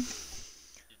fingers! You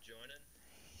joining?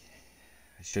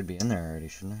 I should be in there already,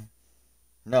 shouldn't I?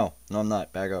 No, I'm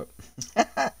not. Back out.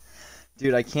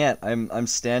 Dude, I can't. I'm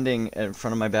standing in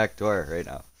front of my back door right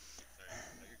now.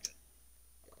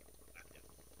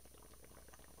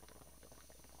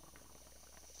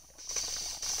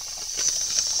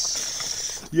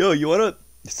 Yo, you wanna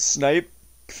snipe?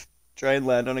 Try and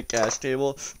land on a cash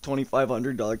table,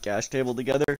 $2,500 cash table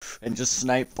together, and just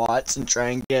snipe bots and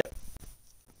try and get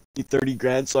me 30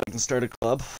 grand so I can start a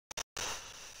club.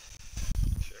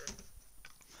 Sure.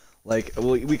 Like,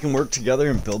 we can work together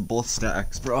and build both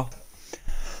stacks, bro.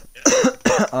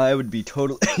 I would be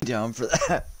totally down for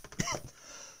that.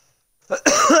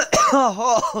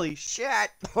 Holy shit,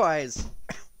 boys.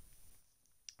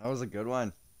 That was a good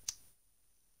one.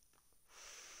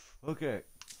 Okay.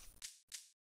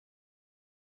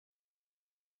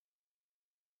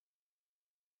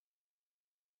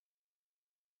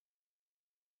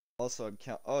 Also,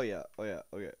 Oh yeah.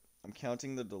 Okay. I'm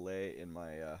counting the delay in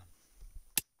my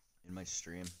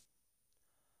stream.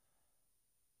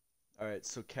 All right.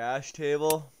 So cash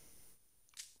table,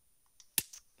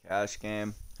 cash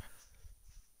game.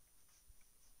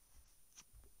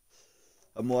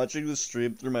 I'm watching the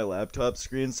stream through my laptop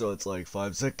screen, so it's like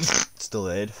 5 seconds. It's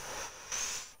delayed.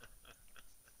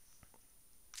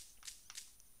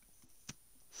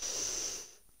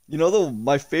 You know,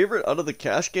 my favorite out of the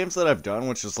cash games that I've done,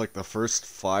 which is like the first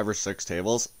 5 or 6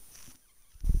 tables,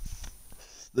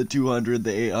 the 200,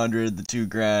 the 800, the 2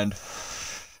 grand.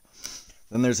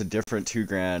 Then there's a different 2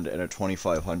 grand and a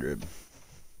 2,500.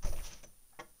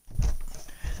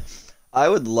 I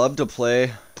would love to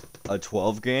play a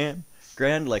 12 grand.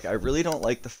 Like, I really don't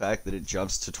like the fact that it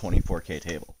jumps to 24k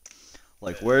table.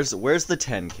 Like, where's the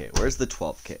 10k? Where's the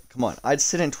 12k? Come on, I'd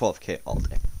sit in 12k all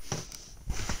day.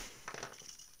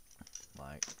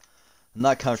 Like, I'm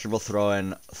not comfortable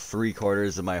throwing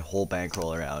 3/4 of my whole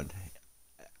bankroll around.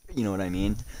 You know what I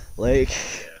mean? Like,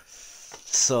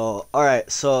 so,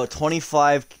 alright, so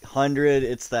 2,500,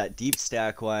 it's that deep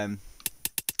stack one.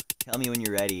 Tell me when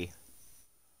you're ready.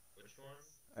 Which one?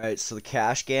 Alright, so the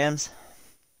cash games.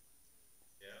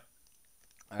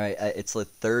 Yeah. Alright, it's the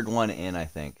third one in, I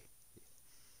think.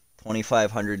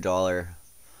 $2,500.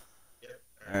 Yep.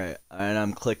 Alright, and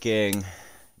I'm clicking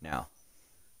now.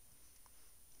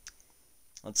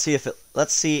 Let's see if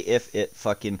it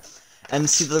fucking... And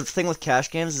see, the thing with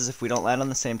cash games is if we don't land on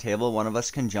the same table, one of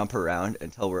us can jump around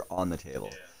until we're on the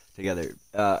table together,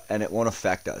 and it won't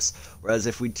affect us. Whereas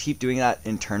if we keep doing that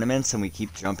in tournaments and we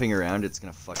keep jumping around, it's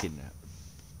gonna fucking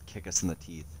kick us in the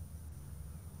teeth.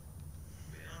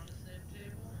 We on the same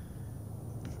table?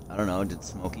 I don't know, did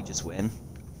Smokey just win?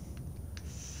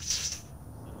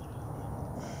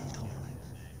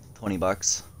 20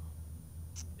 bucks.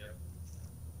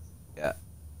 Yep.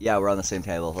 Yeah, we're on the same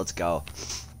table. Let's go.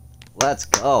 Let's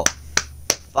go.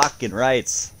 Fucking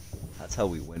rights. That's how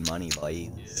we win money,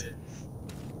 boys. Yeah.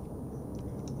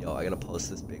 Yo, I gotta post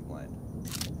this big one.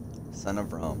 Son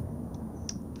of Rome.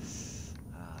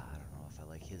 I don't know if I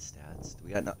like his stats. Do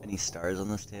we got any stars on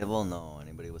this table? No.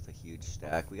 Anybody with a huge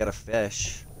stack? We got a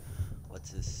fish.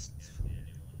 What's his...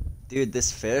 Dude,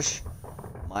 this fish,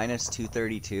 minus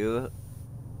 232.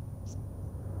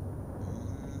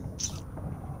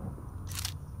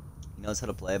 He knows how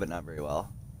to play, but not very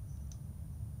well.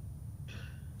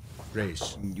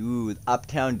 Race. Dude,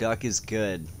 Uptown Duck is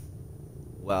good.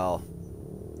 Well,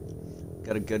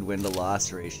 got a good win to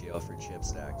loss ratio for chip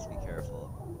stacks. Be careful.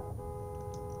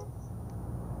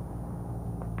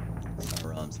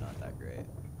 Rome's not that great.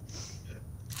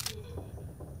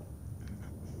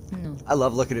 No. I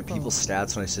love looking at people's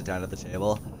stats when I sit down at the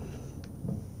table.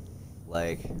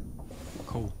 Like,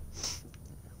 Cool.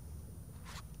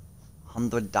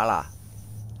 $100.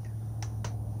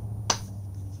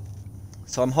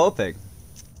 So I'm hoping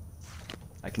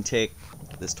I can take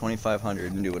this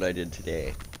 2,500 and do what I did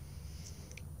today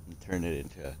and turn it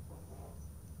into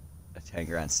a 10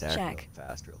 grand stack real Check.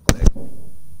 fast, real quick.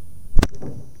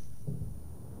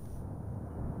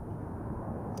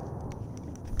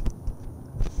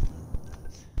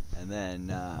 And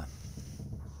then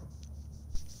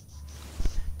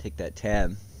take that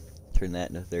 10, turn that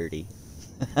into 30.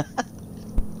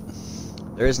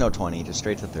 There is no 20, just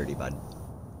straight to 30, bud.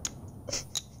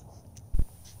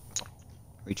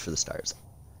 Reach for the stars.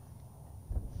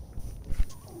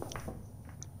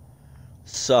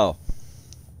 So,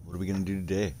 what are we gonna do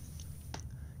today?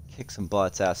 Kick some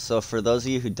butts ass. So for those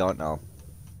of you who don't know,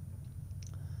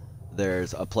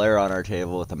 there's a player on our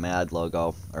table with a MAD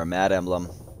logo, or a MAD emblem.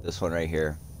 This one right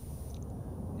here,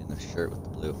 in the shirt with the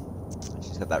blue.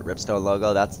 She's got that Ripstone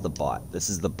logo. That's the bot. This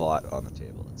is the bot on the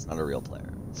table. It's not a real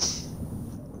player.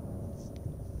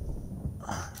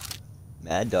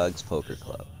 Mad Dog's Poker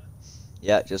Club.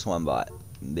 Yeah, just one bot.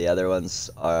 The other ones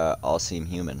all seem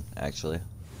human, actually.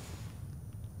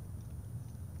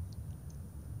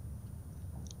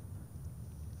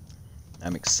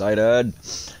 I'm excited.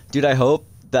 Dude, I hope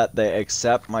that they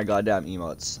accept my goddamn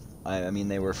emotes. I mean,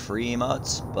 they were free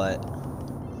emotes, but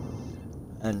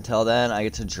until then, I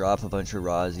get to drop a bunch of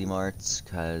Ra's emotes,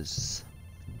 because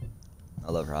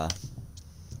I love Ra.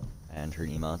 And her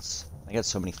emotes. I got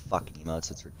so many fucking emotes,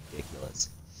 it's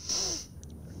ridiculous.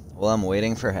 While I'm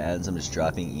waiting for hands, I'm just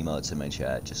dropping emotes in my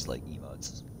chat, just like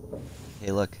emotes.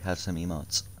 Hey, look, have some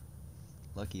emotes.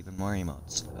 Look, even more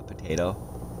emotes. A potato.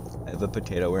 I have a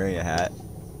potato wearing a hat.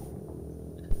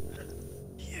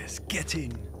 Yes, get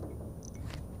in.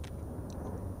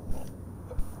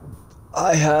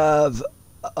 I have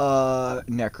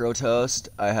Necro Toast.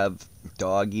 I have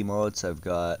dog emotes. I've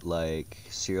got like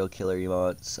serial killer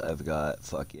emotes. I've got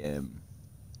fucking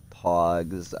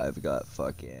pogs. I've got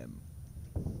fucking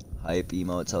hype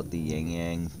emotes out the yin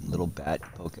yang. Little bat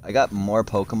poke. I got more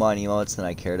Pokemon emotes than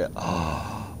I care to.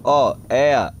 Oh,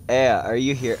 Aya, are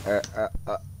you here?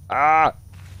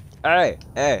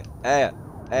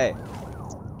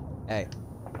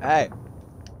 Hey,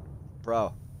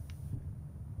 bro.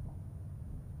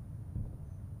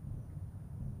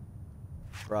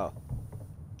 Bro,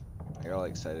 I got all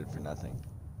excited for nothing.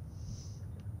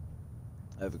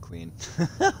 I have a queen.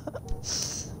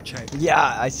 Check.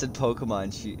 Yeah, I said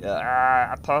Pokemon. She,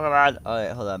 Pokemon.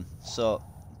 Alright, hold on. So,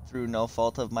 through no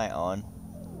fault of my own,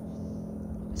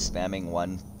 spamming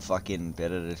one fucking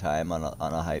bit at a time on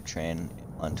a hype train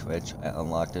on Twitch, I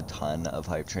unlocked a ton of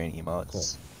hype train emotes.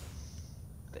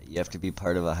 Cool. That you have to be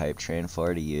part of a hype train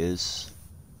for to use.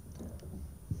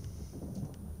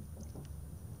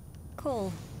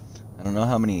 Cool. I don't know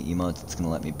how many emotes it's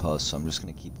gonna let me post, so I'm just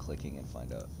gonna keep clicking and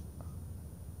find out.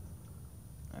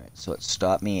 Alright, so it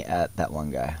stopped me at that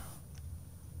one guy.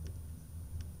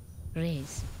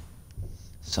 Raise.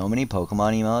 So many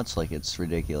Pokemon emotes, like it's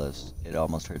ridiculous. It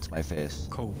almost hurts my face.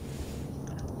 Cool.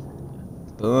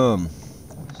 Boom.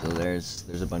 So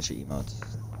there's a bunch of emotes.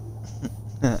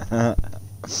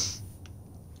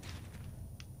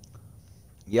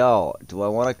 Yo, do I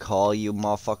want to call you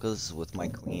motherfuckers with my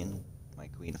queen? My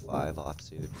queen 5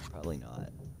 offsuit? Probably not.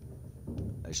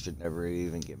 I should never have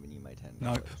even given you my $10.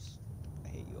 Nope. I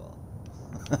hate you all.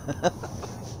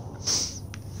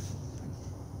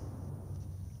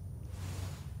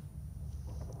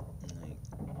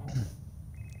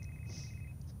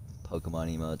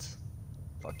 Pokemon emotes.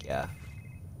 Fuck yeah.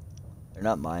 They're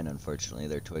not mine, unfortunately.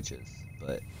 They're Twitch's,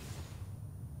 but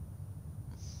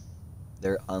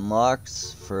they're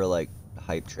unlocks for like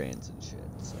hype trains and shit.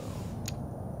 So,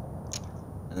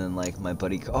 and then like my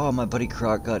buddy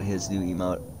Croc got his new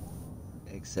emote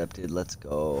accepted. Let's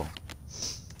go.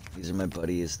 These are my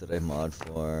buddies that I mod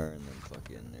for, and then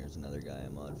fucking there's another guy I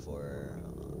mod for.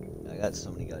 I got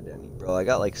so many goddamn bro. I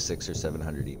got like 600 or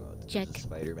 700 emotes. Check. There's a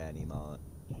Spider-Man emote.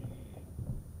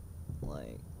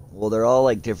 Like, well, they're all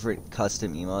like different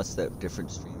custom emotes that different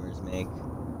streamers make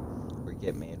or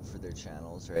get made for their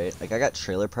channels, right? Like I got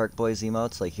Trailer Park Boys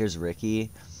emotes. Like here's Ricky,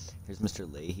 here's Mr.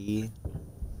 Leahy,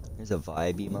 here's a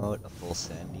vibe emote, a full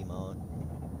send emote.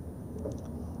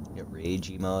 I got rage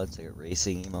emotes. I got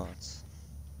racing emotes.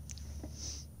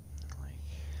 Like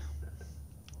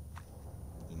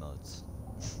emotes.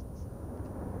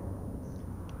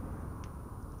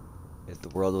 If the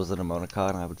world was an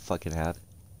emoticon, I would fucking have it.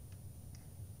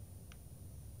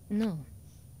 No.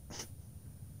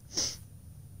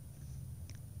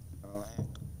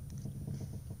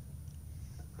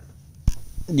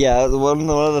 Yeah, one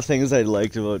of the things I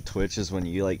liked about Twitch is when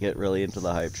you like get really into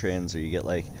the hype trains, or you get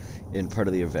like in part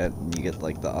of the event and you get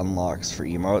like the unlocks for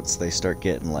emotes. They start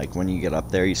getting like when you get up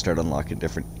there, you start unlocking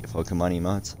different Pokemon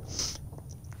emotes.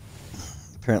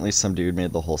 Apparently, some dude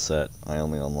made the whole set. I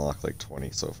only unlocked like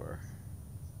 20 so far.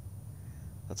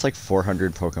 That's like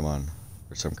 400 Pokemon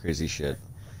or some crazy shit.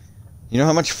 You know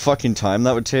how much fucking time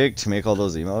that would take to make all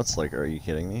those emotes? Like, are you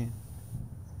kidding me?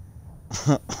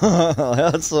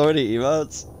 That's so many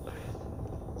emotes.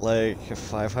 Like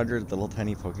 500 little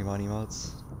tiny Pokemon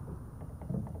emotes.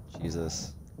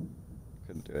 Jesus.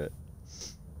 Couldn't do it.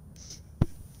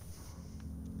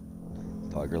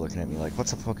 Dogger looking at me like,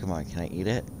 what's a Pokemon? Can I eat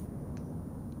it?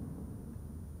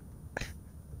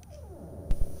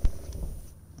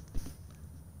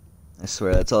 I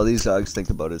swear, that's all these dogs think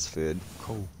about is food.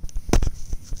 Cool.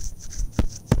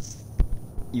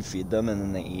 You feed them and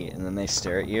then they eat, and then they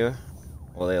stare at you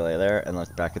while they lay there and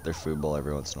look back at their food bowl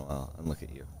every once in a while and look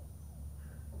at you.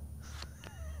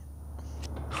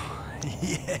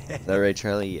 Yeah. Is that right,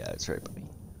 Charlie? Yeah, that's right, buddy.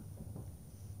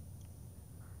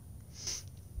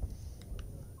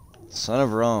 Son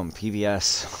of Rome,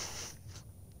 PBS.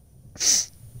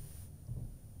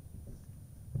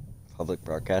 Public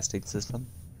Broadcasting System.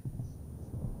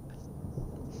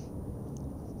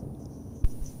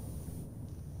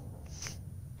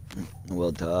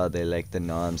 Well, duh, they like the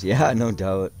noms. Yeah, no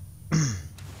doubt.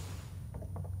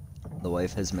 The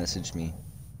wife has messaged me.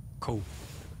 Cool.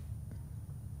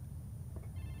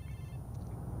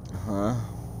 Huh?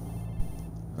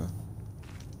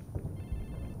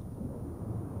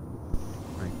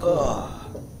 Very cool.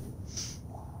 Ugh.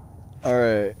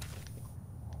 Alright.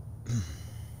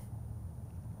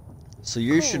 So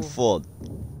you should Cool. fold.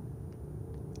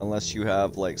 Unless you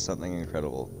have, like, something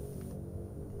incredible.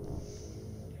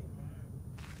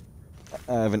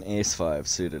 I have an ace-5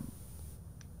 suited.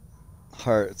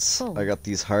 Hearts. Cool. I got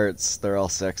these hearts. They're all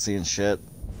sexy and shit.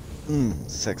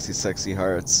 Sexy, sexy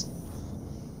hearts.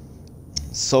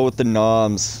 So with the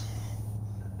noms.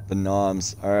 The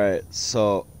noms. Alright,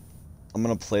 so I'm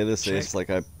gonna play this Check. ace like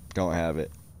I don't have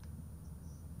it.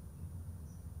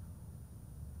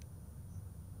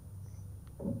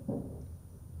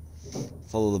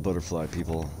 Follow the butterfly,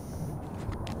 people.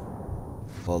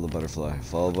 Follow the butterfly.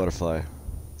 Follow the butterfly.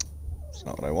 It's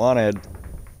not what I wanted.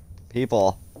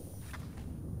 People.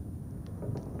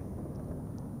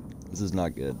 This is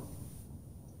not good.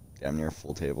 Damn near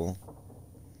full table.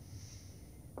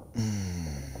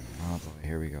 Oh boy,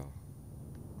 here we go.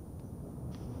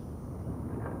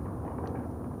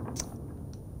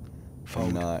 I'm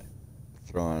Fold. not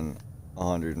throwing a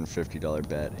 $150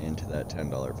 bet into that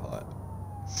 $10 pot.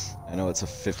 I know it's a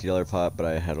 $50 pot, but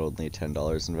I had only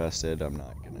 $10 invested. I'm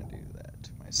not gonna do that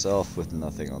to myself with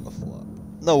nothing on the flop.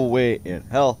 No way in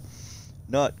hell.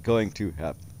 Not going to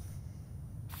happen.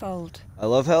 Fold. I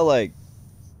love how, like,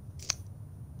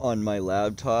 on my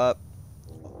laptop,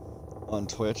 on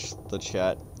Twitch, the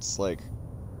chat's like,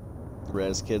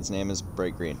 Rez Kid's name is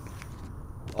bright green.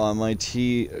 On my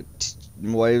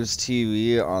wife's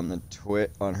TV, on the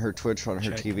on her Twitch, on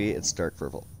her Check. TV, it's dark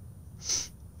purple.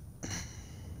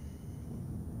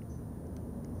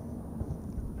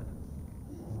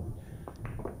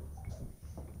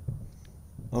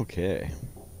 Okay.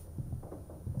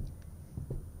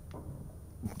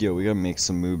 Yo, we gotta make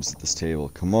some moves at this table.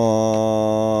 Come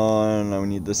on! Now we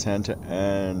need this hand to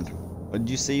end. What did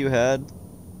you say you had?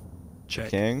 Check.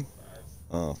 King?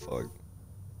 Oh, fuck.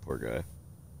 Poor guy.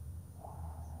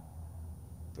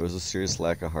 There was a serious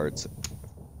lack of hearts.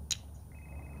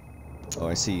 Oh,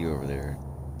 I see you over there.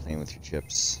 Playing with your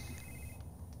chips.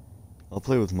 I'll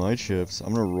play with my chips.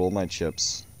 I'm gonna roll my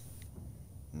chips.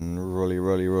 Rolly,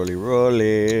 rolly, rolly,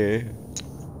 rolly.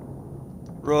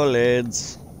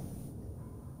 Rolleds.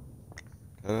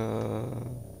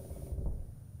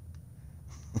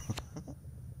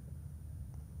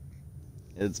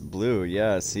 It's blue,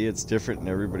 yeah. See, it's different in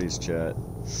everybody's chat.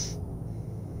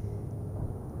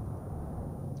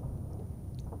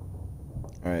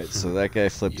 Alright, so that guy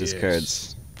flipped his Yes.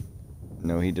 cards.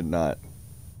 No, he did not.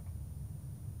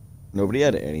 Nobody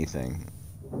had anything.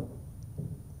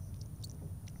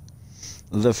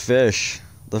 The fish.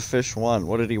 The fish won.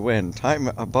 What did he win? Time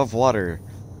above water.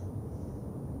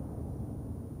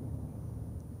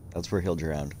 That's where he'll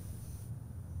drown.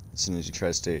 As soon as he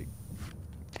tries to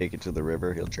take it to the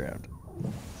river, he'll drown.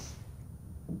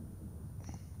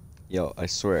 Yo, I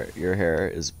swear, your hair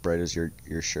is bright as your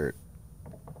shirt.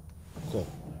 Cool.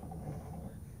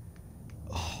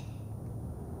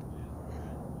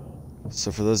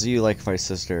 So for those of you like my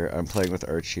sister, I'm playing with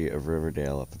Archie of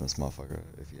Riverdale up in this motherfucker,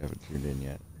 if you haven't tuned in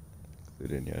yet.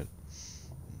 Clued in yet.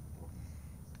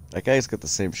 That guy's got the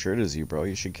same shirt as you, bro.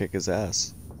 You should kick his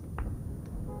ass.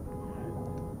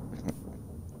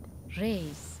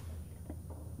 Raise.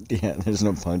 Yeah, there's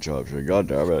no punch option. God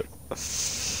damn it.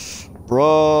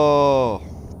 Bro!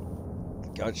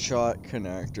 Got shot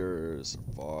connectors.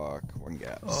 Fuck. 1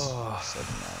 gaps. Oh.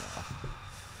 7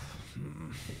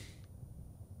 mana.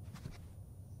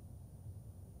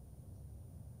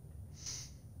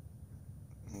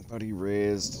 Buddy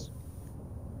raised.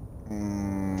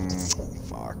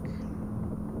 Fuck.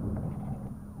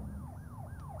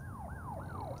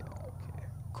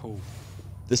 Cool.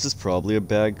 This is probably a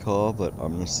bad call, but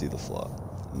I'm gonna see the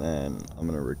flop. And then I'm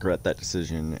gonna regret that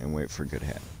decision and wait for a good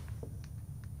hand.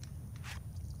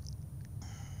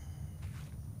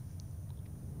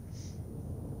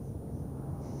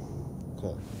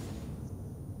 Call.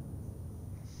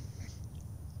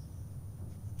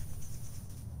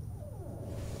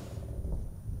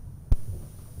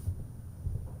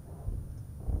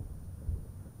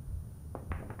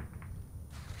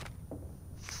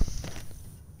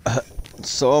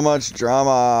 So much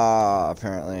drama,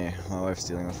 apparently. My wife's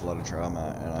dealing with a lot of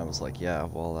drama, and I was like, yeah,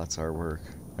 well, that's our work.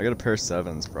 I got a pair of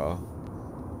 7s, bro.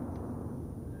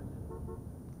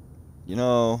 You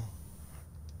know,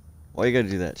 why you gotta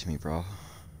do that to me, bro?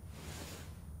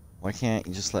 Why can't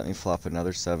you just let me flop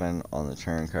another 7 on the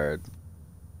turn card?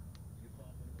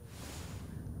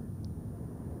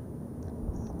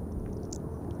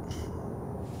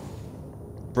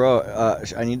 Bro,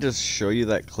 I need to show you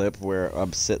that clip where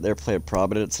I'm sitting there playing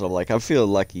Providence, and I'm like, I'm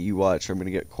feeling lucky, you watch, I'm gonna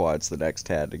get quads the next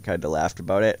hand, and kinda laughed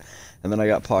about it. And then I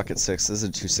got pocket 6s,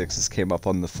 and 2 6s came up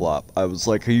on the flop. I was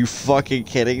like, are you fucking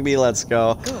kidding me? Let's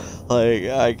go. Like,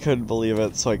 I couldn't believe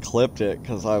it, so I clipped it,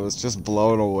 because I was just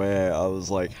blown away. I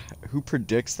was like, who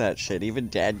predicts that shit? Even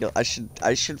Daniel, I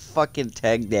should fucking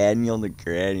tag Daniel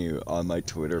Negreanu on my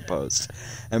Twitter post,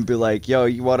 and be like, yo,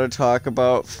 you wanna talk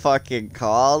about fucking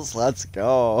calls? Let's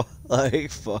go.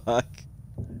 Like, fuck.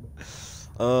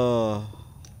 Oh.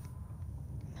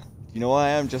 You know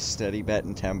why I'm just steady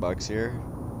betting $10 here?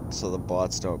 So the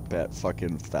bots don't bet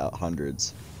fucking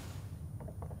hundreds.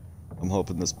 I'm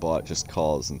hoping this bot just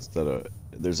calls instead of...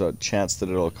 There's a chance that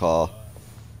it'll call.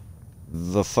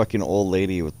 The fucking old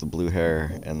lady with the blue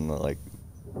hair and the, like...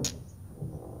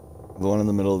 The one in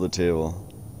the middle of the table.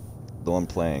 The one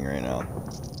playing right now.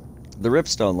 The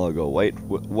Ripstone logo, white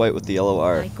with the yellow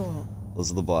R. Those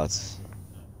are the bots.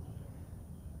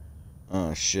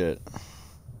 Oh shit.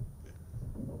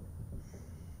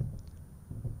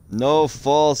 No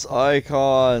false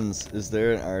icons! Is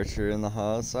there an archer in the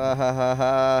house? Ah ha ha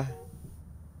ha!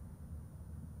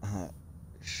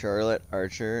 Charlotte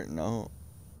Archer? No.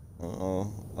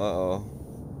 Uh-oh. Uh-oh.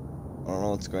 I don't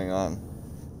know what's going on.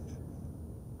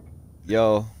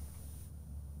 Yo.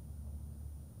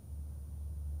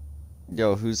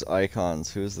 Yo, who's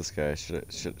icons? Who's this guy?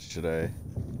 Should I?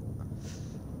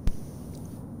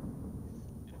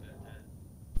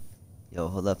 Yo,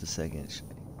 hold up a second.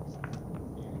 Check.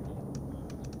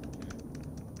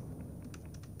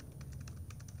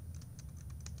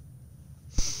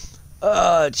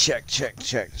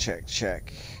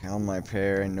 On my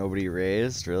pair and nobody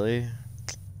raised, really?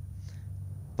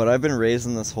 But I've been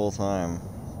raising this whole time.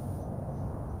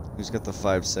 Who's got the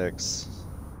 5-6?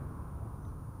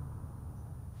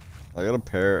 I got a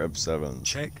pair of 7s.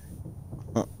 Check.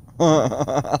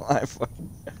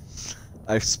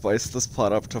 I spiced this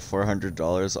pot up to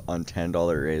 $400 on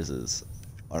 $10 raises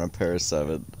on a pair of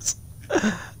 7s.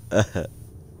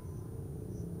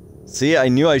 See, I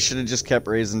knew I should have just kept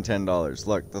raising $10.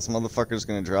 Look, this motherfucker's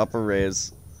gonna drop a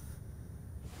raise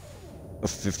of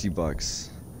 $50.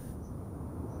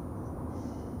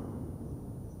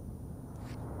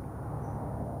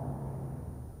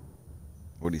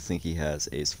 What do you think he has?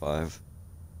 Ace 5?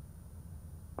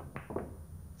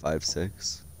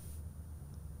 5-6?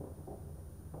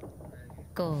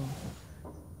 Go.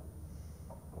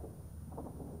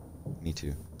 Me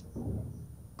too.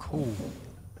 Cool.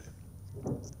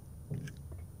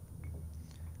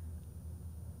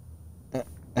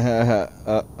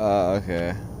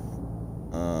 Okay.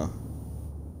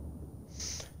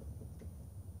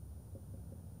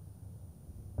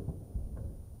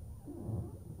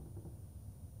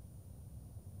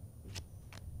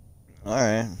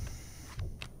 Alright.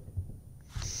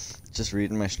 Just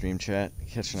reading my stream chat,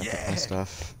 catching up with my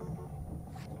stuff.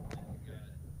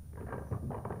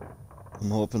 I'm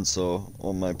hoping so.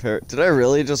 On my pair. Did I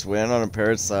really just win on a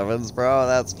pair of 7s, bro?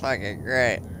 That's fucking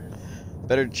great.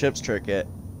 Better chips trick it.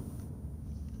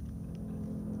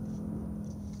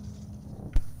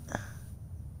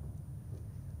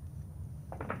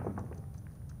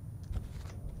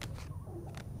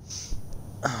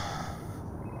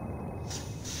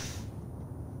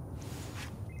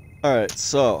 Alright,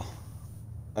 so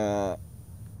I'm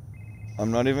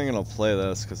not even gonna play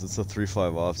this because it's a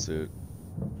 3-5 offsuit.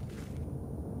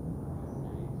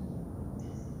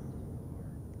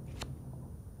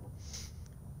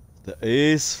 The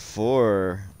ace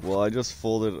 4. Well, I just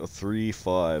folded a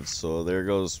 3-5, so there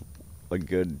goes a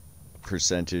good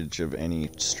percentage of any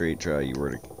straight draw you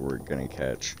were gonna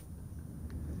catch.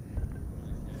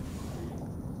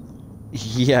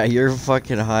 Yeah, you're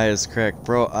fucking high as crack,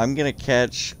 bro. I'm gonna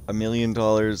catch $1 million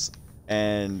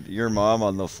and your mom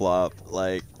on the flop.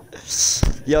 Like,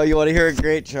 yo, you want to hear a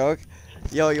great joke?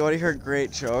 Yo, you want to hear a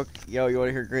great joke? Yo, you want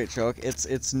to hear a great joke?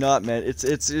 It's not meant.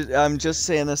 I'm just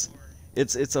saying this.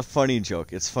 It's a funny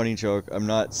joke. It's a funny joke. I'm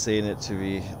not saying it to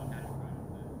be.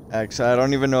 Actually, I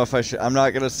don't even know if I should. I'm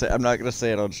not gonna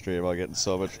say it on stream. I'll get in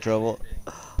so much trouble.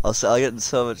 I'll get in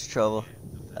so much trouble.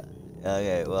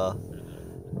 Okay, well.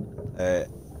 Alright.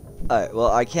 Alright,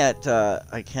 well, I can't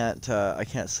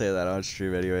say that on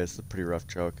stream anyway. It's a pretty rough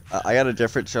joke. I got a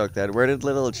different joke then. Where did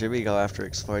little Jimmy go after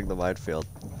exploring the minefield?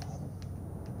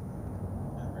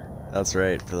 That's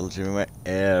right. Little Jimmy went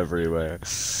everywhere.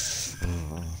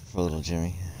 For little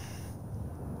Jimmy.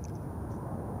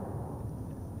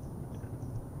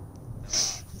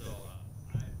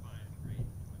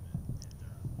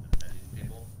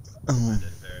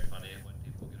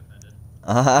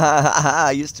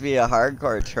 I used to be a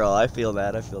hardcore troll. I feel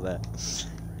that. I feel that.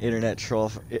 Internet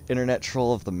troll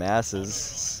of the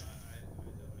masses.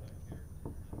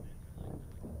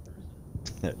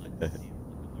 Right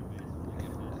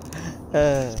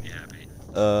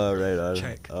on.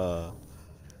 Check.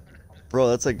 Bro,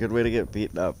 that's a good way to get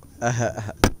beaten up. I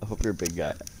hope you're a big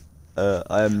guy.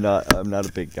 I'm not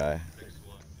a big guy.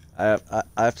 I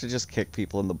have to just kick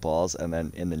people in the balls and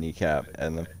then in the kneecap,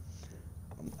 and then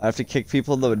I have to kick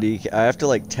people in the kneecap. I have to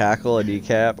like tackle a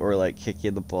kneecap or like kick you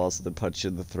in the balls and then punch you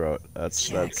in the throat.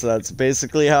 That's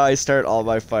basically how I start all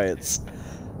my fights.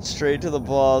 Straight to the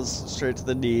balls, straight to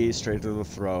the knee, straight to the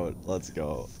throat. Let's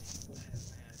go.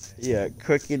 Yeah,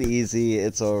 quick and easy.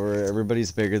 It's over.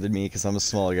 Everybody's bigger than me because I'm a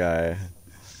small guy.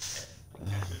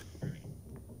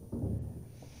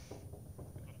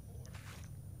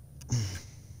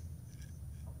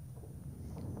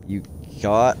 You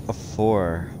got a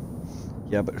 4.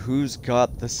 Yeah, but who's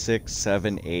got the 6,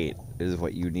 7, 8 is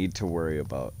what you need to worry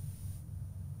about.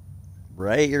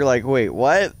 Right? You're like, wait,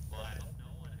 what?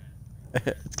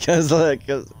 Because they're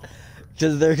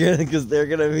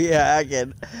gonna be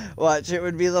hacking. Watch, it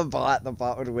would be the bot. The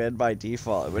bot would win by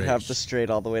default. It would have the straight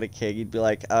all the way to king. You'd be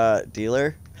like,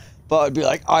 dealer? Bot would be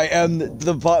like, I am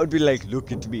the bot would be like,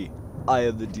 look at me. I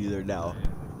am the dealer now.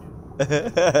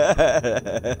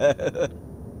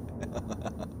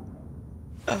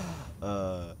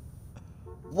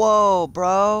 Whoa,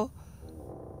 bro.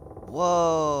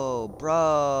 Whoa,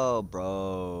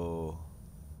 bro.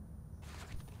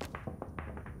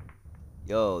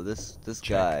 Yo, this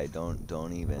guy,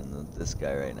 don't even this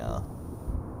guy right now.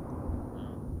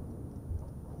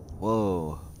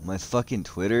 Whoa, my fucking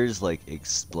Twitter's like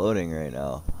exploding right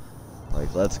now.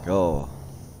 Like, let's go.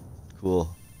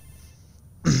 Cool.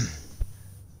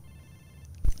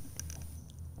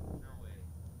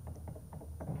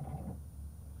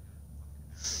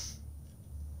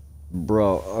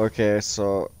 Bro, okay,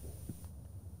 so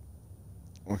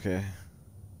okay.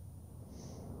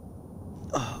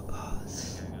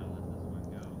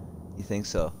 You think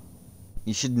so?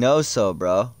 You should know so,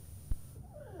 bro.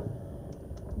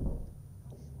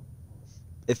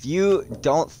 If you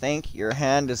don't think your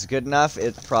hand is good enough,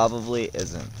 it probably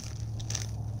isn't.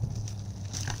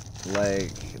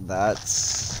 Like,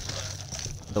 that's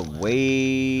the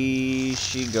way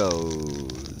she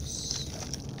goes.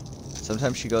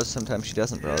 Sometimes she goes, sometimes she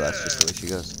doesn't, bro. That's just the way she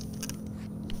goes.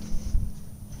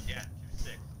 Yeah, 2-6.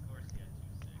 Of course, yeah,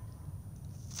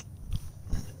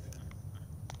 2-6.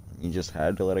 You just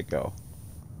had to let it go.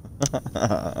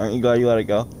 Aren't you glad you let it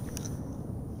go?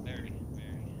 Very.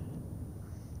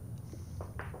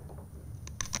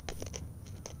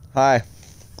 Hi.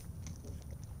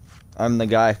 I'm the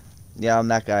guy. Yeah, I'm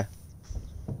that guy.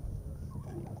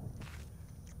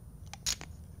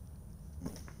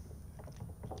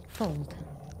 Fold.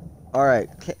 Alright,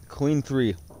 Queen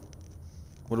 3.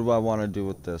 What do I want to do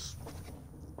with this?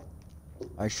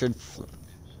 I should...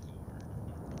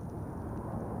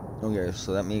 Okay,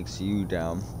 so that makes you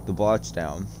down. The bot's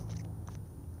down.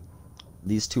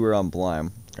 These two are on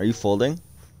blind. Are you folding? Yep.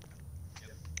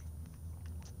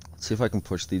 Let's see if I can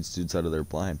push these dudes out of their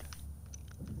blind.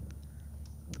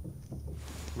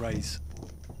 Raise.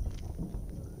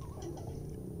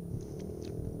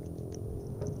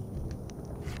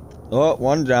 Oh,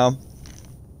 one down.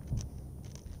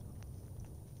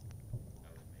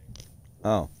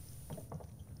 Oh.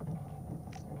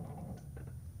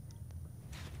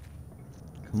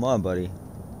 Come on, buddy.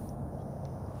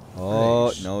 Oh,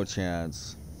 Ace. no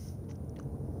chance.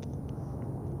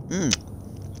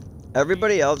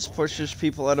 Everybody else pushes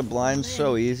people out of blinds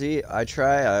so easy. I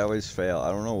try, I always fail.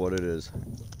 I don't know what it is.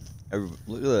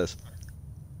 Look at this.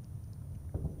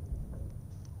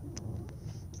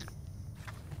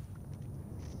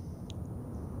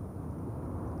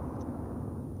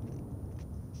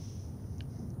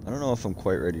 I don't know if I'm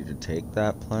quite ready to take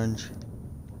that plunge.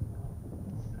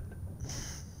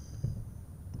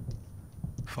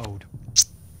 Fold.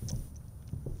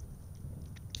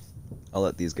 I'll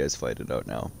let these guys fight it out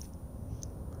now.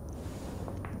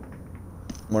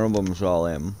 One of them's all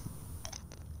in.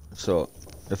 So,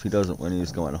 if he doesn't win,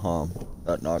 he's going home.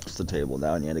 That knocks the table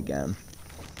down yet again.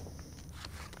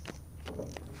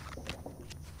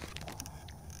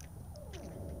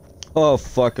 Oh,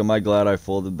 fuck, am I glad I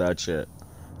folded that shit.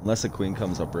 Unless a queen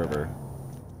comes up river.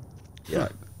 Yeah,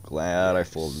 glad I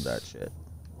folded that shit.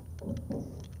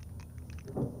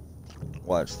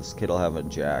 Watch, this kid'll have a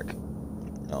jack.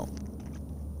 No.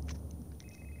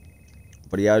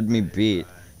 But he had me beat.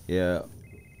 Yeah.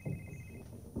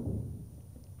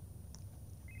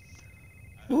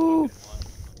 Woo!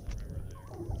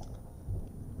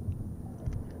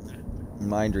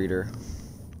 Mind reader.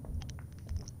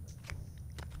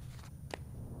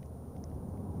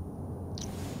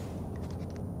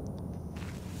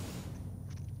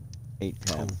 Eight,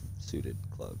 10 suited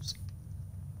clubs.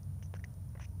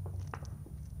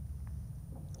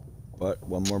 But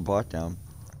one more bot down.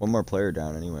 One more player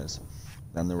down anyways.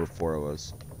 Then there were 4 of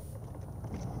us.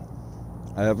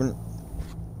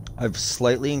 I've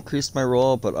slightly increased my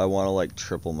roll, but I want to like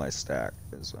triple my stack.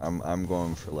 'Cause I'm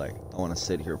going for like, I want to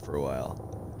sit here for a while.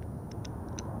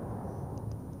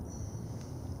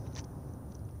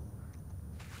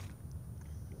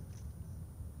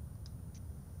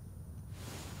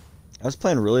 I was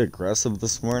playing really aggressive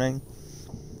this morning.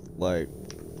 Like,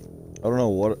 I don't know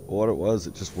what it was.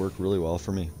 It just worked really well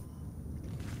for me.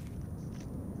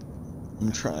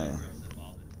 I'm trying.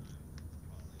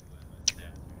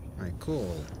 Alright,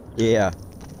 cool. Yeah.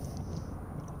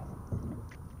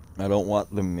 I don't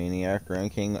want the maniac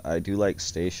ranking. I do like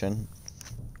station,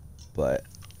 but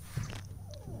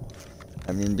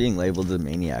I mean, being labeled a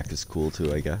maniac is cool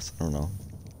too, I guess. I don't know.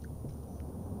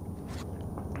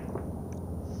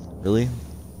 Really?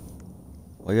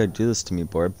 Why you gotta do this to me,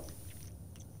 Borb?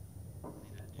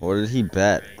 What did he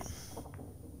bet?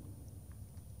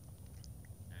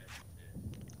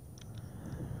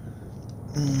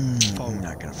 I'm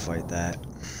not gonna fight that.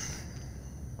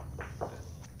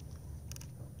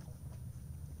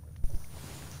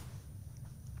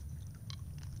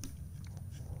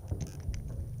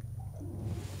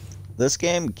 This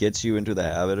game gets you into the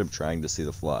habit of trying to see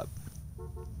the flop.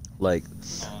 Like,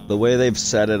 the way they've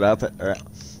set it up,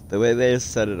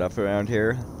 around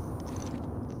here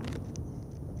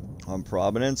on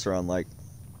Providence or on like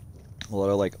a lot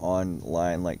of like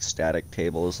online like static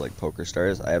tables like Poker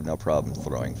Stars, I have no problem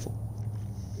throwing full.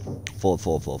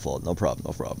 No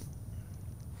problem.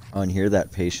 On here,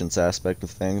 that patience aspect of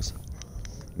things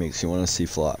makes you want to see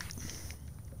flop.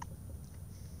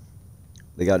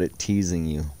 They got it teasing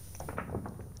you.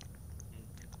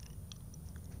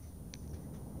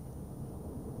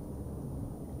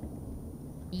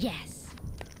 Yes.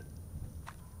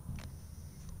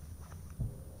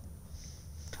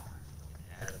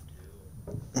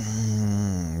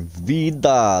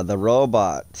 Vida, the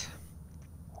robot.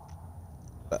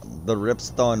 The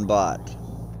Ripstone bot.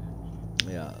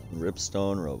 Yeah,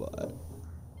 Ripstone robot.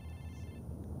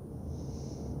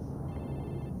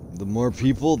 The more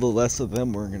people, the less of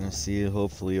them we're gonna see,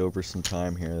 hopefully, over some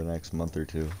time here the next month or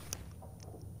two.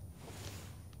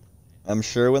 I'm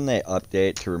sure when they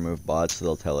update to remove bots,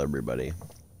 they'll tell everybody.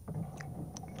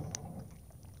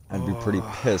 I'd be pretty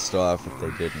pissed off if they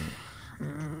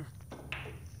didn't.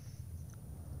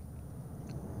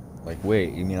 Like,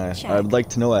 wait, you mean I'd like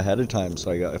to know ahead of time,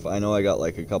 so if I know I got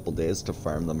like a couple days to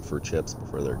farm them for chips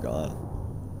before they're gone.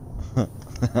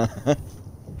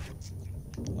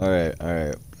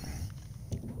 Alright.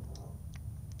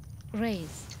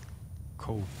 Raised.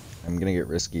 Cool. I'm gonna get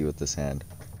risky with this hand.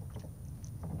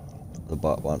 The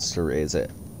bot wants to raise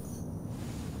it.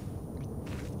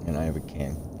 And I have a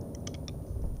king.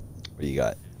 What do you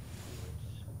got?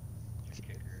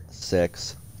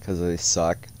 6, because they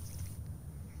suck.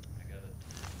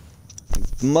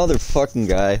 Motherfucking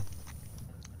guy.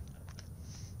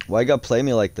 Why you gotta play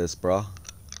me like this, bro?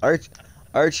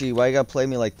 Archie, why you gotta play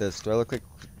me like this? Do I look like...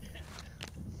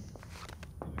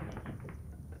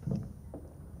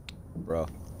 Bro.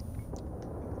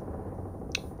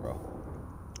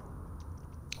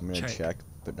 I'm gonna Check. check,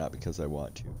 but not because I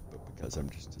want to, but because I'm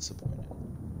just disappointed.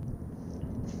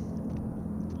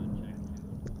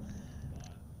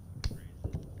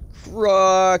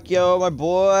 Croc, yo, my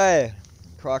boy!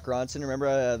 Croc Ronson,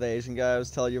 remember the Asian guy I was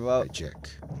telling you I about?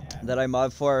 check. That I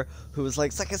mobbed for, who was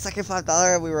like, second,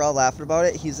 $5, and we were all laughing about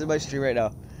it? He's in my stream right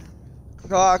now.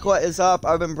 Croc, what is up?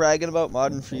 I've been bragging about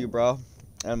modding for you, bro.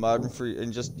 And modding for you,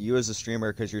 and just you as a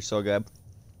streamer, because you're so good.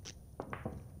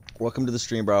 Welcome to the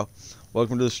stream, bro.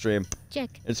 Welcome to the stream.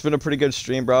 Check. It's been a pretty good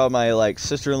stream, bro. My, like,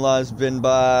 sister-in-law's been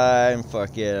by, and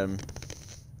fucking,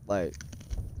 like,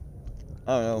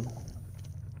 I don't know.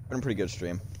 Been a pretty good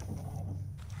stream.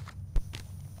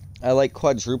 I, like,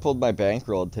 quadrupled my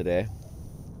bankroll today.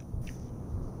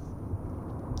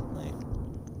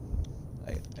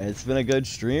 It's been a good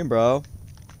stream, bro.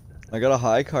 I got a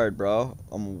high card, bro.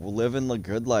 I'm living the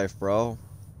good life, bro.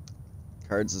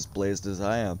 Cards as blazed as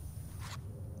I am.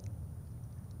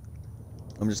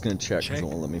 I'm just gonna check because it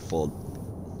won't let me fold.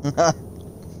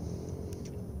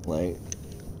 Like.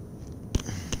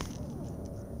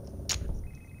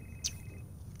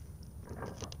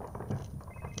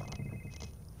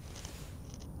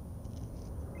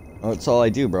 Oh, it's all I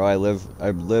do, bro. I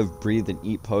live, breathe, and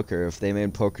eat poker. If they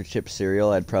made poker chip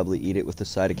cereal, I'd probably eat it with a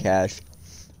side of cash.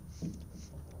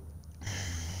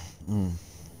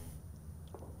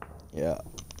 Yeah.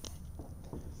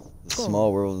 The Cool.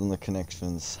 small world and the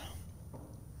connections.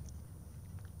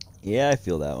 Yeah, I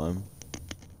feel that one.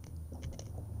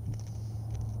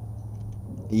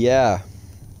 Yeah.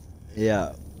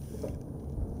 Yeah.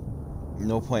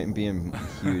 No point in being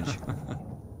huge.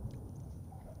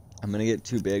 I'm gonna get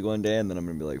too big one day, and then I'm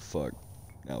gonna be like, fuck,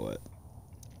 now what?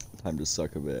 Time to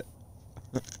suck a bit.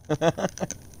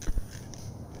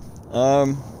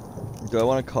 Do I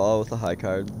want to call with a high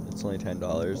card? It's only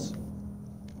 $10.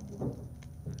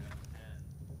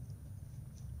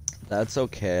 That's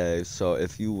okay, so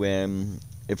if you win...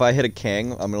 If I hit a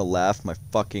king, I'm gonna laugh my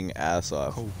fucking ass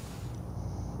off. Cool.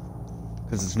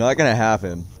 Because it's not gonna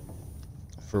happen.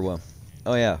 For one.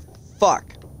 Oh yeah. Fuck!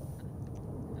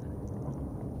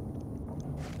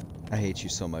 I hate you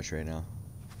so much right now.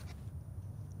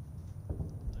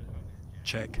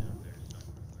 Check.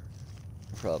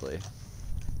 Probably.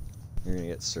 You're gonna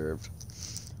get served.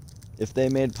 If they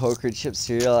made poker chip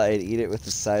cereal, I'd eat it with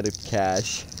a side of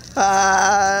cash.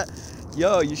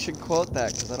 Yo, you should quote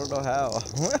that, because I don't know how.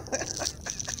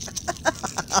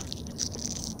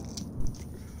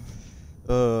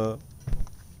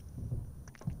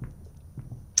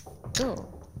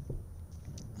 Go.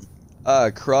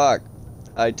 Croc.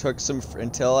 I took some,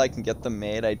 until I can get them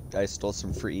made, I stole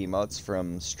some free emotes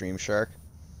from Streamshark.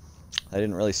 I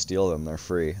didn't really steal them, they're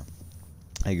free.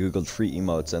 I googled free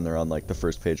emotes and they're on like the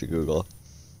first page of Google.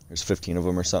 There's 15 of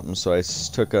them or something, so I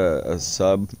took a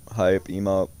sub hype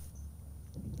emote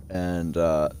and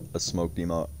a smoked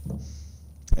emote.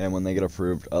 And when they get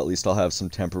approved, at least I'll have some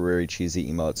temporary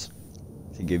cheesy emotes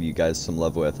to give you guys some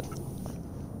love with.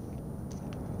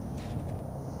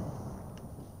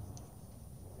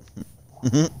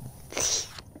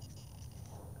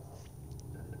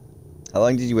 How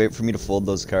long did you wait for me to fold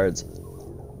those cards?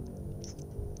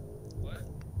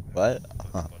 What?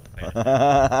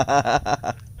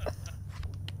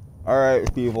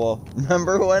 Alright, people.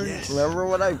 Remember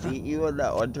when I beat you in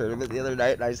that one tournament the other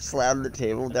night and I slammed the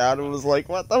table down and was like,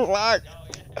 what the fuck?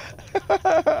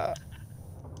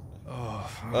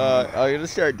 I'm gonna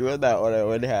start doing that when I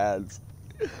win hands.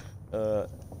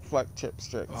 Fuck chip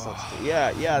sticks.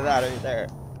 Yeah, that right there.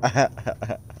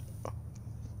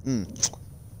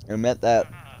 I met that.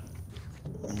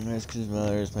 Nice because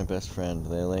mother is my best friend.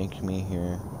 They linked me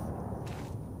here.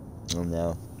 Oh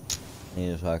no. I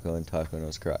need a taco and taco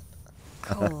knows Croc.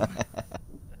 Cool.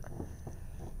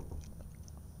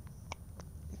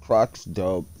 Croc's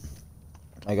dope.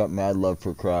 I got mad love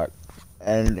for Croc.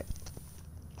 And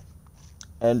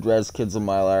Res Kids of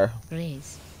Mylar.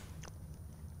 Raise.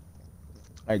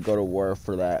 I go to war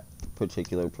for that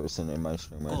particular person in my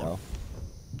stream right now.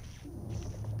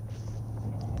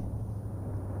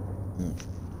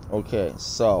 Okay,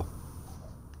 so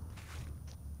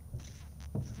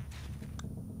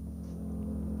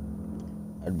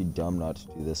I'd be dumb not to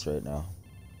do this right now.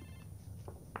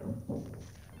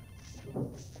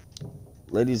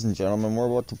 Ladies and gentlemen, we're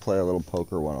about to play a little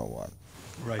Poker 101.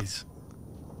 Raise.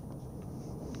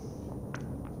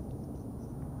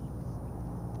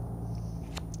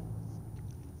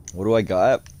 What do I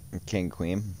got? King,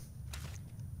 Queen.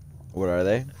 What are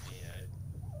they?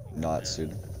 Not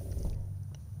suited.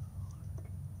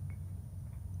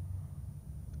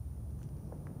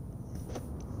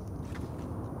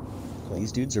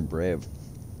 These dudes are brave.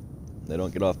 They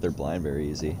don't get off their blind very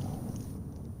easy.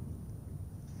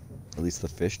 At least the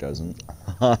fish doesn't.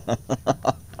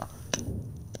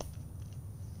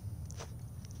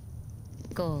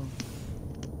 Go.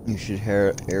 You should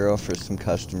arrow for some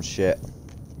custom shit.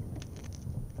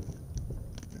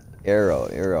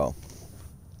 Arrow.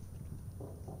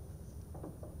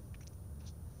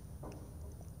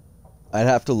 I'd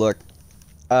have to look.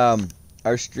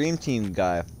 Our stream team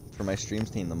guy for my stream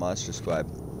team, the Monster Squad,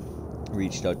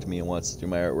 reached out to me and wants to do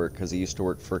my artwork because he used to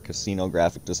work for a casino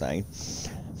graphic design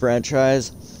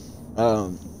franchise.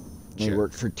 He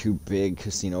worked for 2 big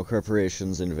casino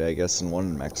corporations in Vegas and one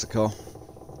in Mexico.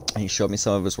 And he showed me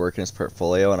some of his work in his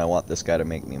portfolio, and I want this guy to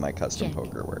make me my custom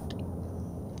poker work.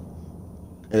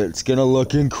 It's gonna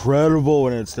look incredible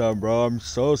when it's done, bro. I'm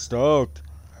so stoked.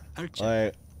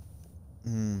 Like,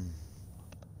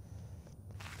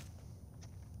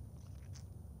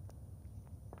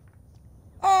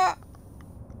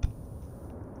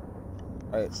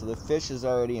 Alright, so the fish has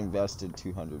already invested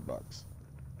 $200.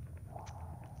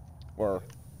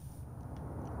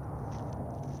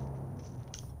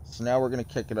 So now we're gonna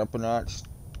kick it up a notch.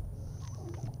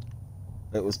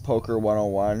 It was Poker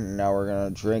 101, and now we're gonna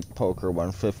drink Poker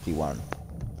 151.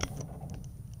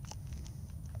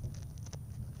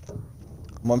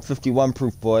 151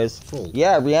 proof, boys. Full.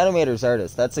 Yeah, Reanimator's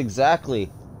artist. That's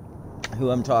exactly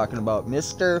who I'm talking about.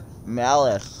 Mr.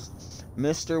 Malice.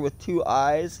 Mr. with 2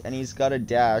 eyes, and he's got a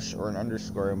dash or an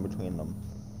underscore in between them.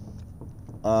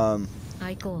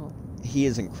 I go. He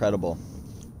is incredible.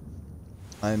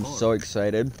 I'm so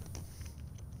excited.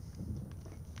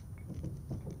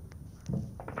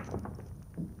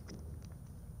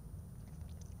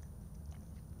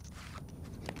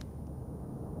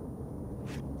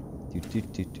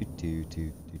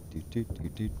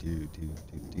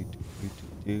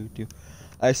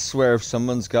 I swear, if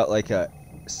someone's got like a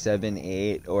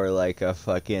 7-8 or like a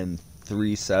fucking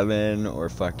 3-7 or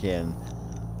fucking,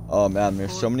 oh man,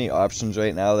 there's so many options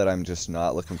right now that I'm just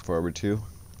not looking forward to.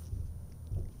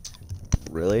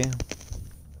 Really?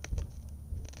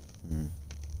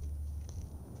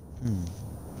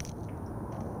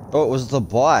 Oh, it was the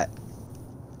bot.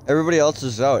 Everybody else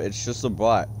is out. It's just the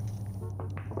bot.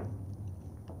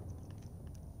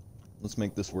 Let's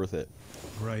make this worth it.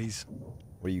 Raise.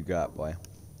 What do you got, boy?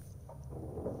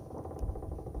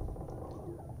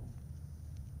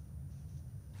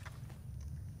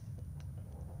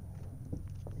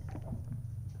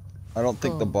 I don't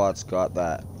think the bot's got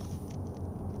that.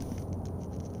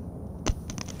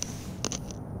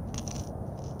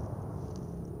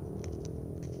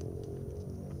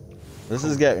 This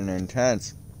is getting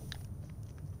intense.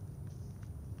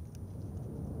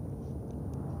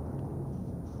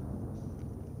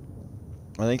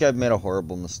 I think I've made a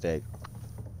horrible mistake.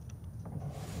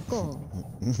 Go.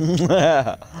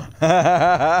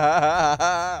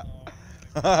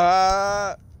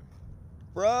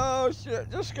 Bro,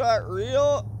 shit just got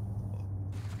real.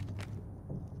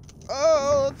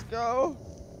 Oh, let's go.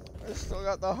 I still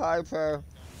got the high pair.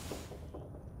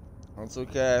 That's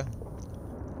okay.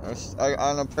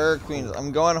 On a pair of queens.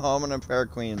 I'm going home on a pair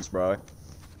of queens, bro.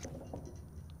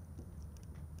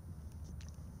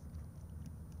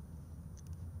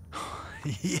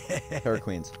 Yeah. Pair of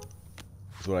queens.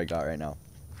 Is what I got right now.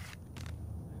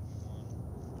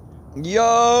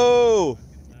 Yo!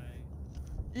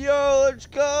 Yo, let's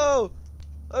go!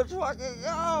 Let's fucking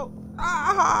go!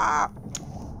 Ah!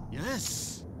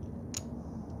 Yes.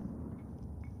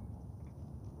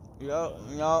 Yo,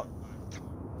 no.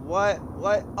 What?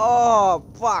 Oh,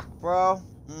 fuck, bro.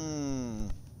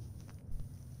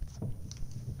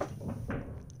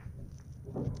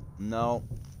 No.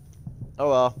 Oh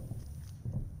well.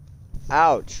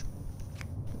 Ouch.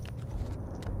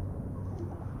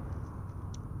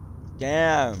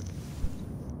 Damn.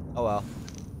 Oh well.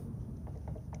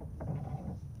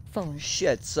 Four.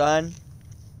 Shit, son.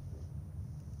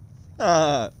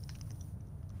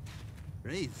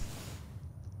 Raise.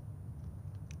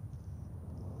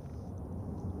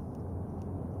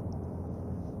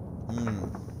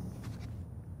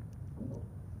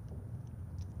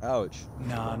 Ouch.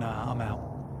 Nah, I'm out.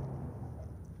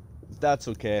 That's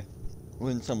okay.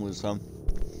 Win some, lose some.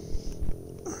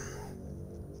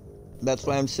 That's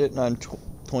why I'm sitting on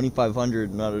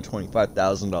 $2,500, not a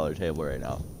 $25,000 table right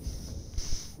now.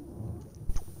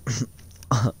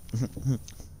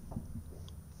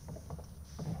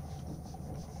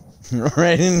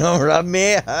 Ready? No, rub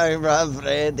me. I'm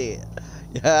ready.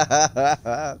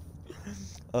 Yeah.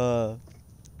 I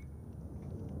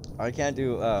can't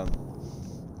do. I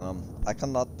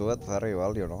cannot do it very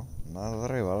well, you know. Not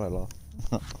very well at all.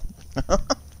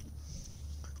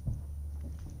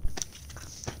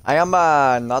 I am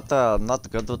not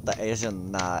good with the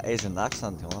Asian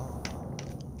accent, you know.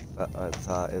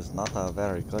 is not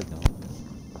very good.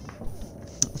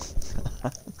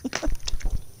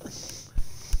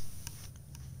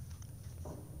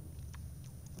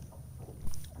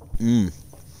 No.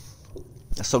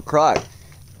 So Croc,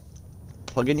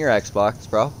 plug in your Xbox,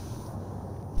 bro.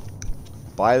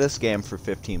 Buy this game for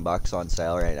 $15 on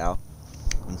sale right now,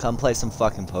 and come play some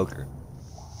fucking poker.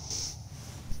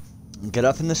 Get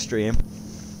up in the stream.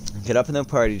 Get up in the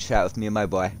party chat with me and my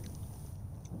boy.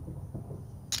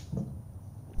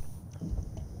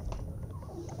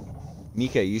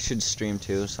 Mika, you should stream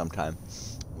too sometime.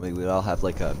 We all have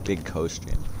like a big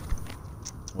co-stream.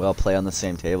 We all play on the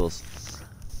same tables.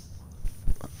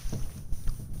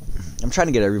 I'm trying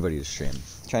to get everybody to stream.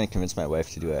 I'm trying to convince my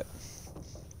wife to do it.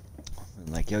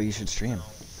 I'm like, yo, you should stream.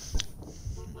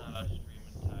 I'm not a streaming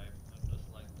type. I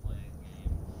just like playing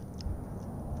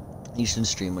games. You should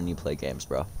stream when you play games,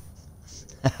 bro.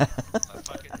 My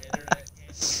fucking internet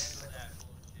can't handle that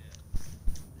bullshit.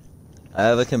 I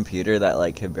have a computer that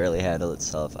like can barely handle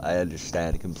itself. I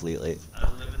understand completely. I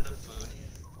live in the food.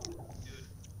 Dude,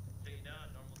 so you know how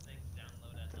normal things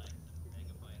download at like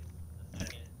megabytes a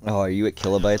second? Oh, are you at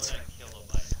kilobytes? Download at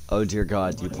kilobytes. Oh dear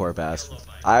God, you poor bastard.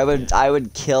 Kilobytes. I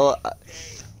would kill.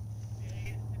 Days to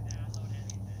download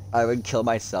anything. I would kill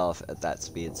myself at that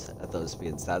speeds. At those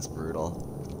speeds, that's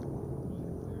brutal.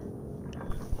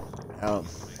 Oh,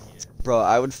 bro,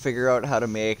 I would figure out how to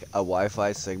make a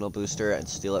Wi-Fi signal booster and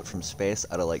steal it from space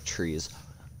out of like trees.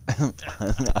 No, I fix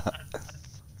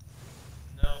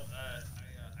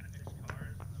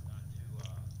cars. I'm not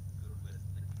too good with the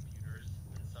computers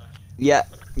and such. Yeah,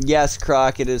 yes,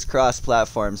 Croc, it is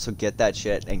cross-platform, so get that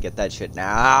shit and get that shit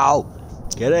now.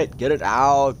 Get it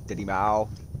now. Diddy mow.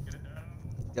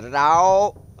 Get it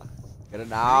now. Get it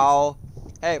now.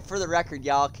 Hey, for the record,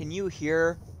 y'all, can you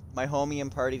hear my homie in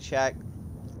party chat?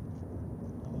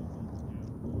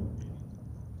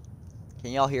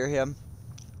 Can y'all hear him?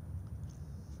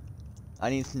 I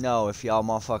need to know if y'all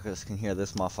motherfuckers can hear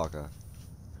this motherfucker.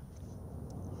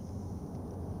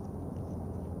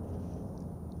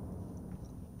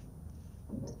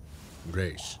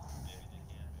 Grace.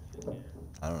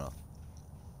 I don't know.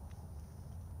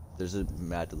 There's a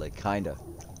mad like kinda.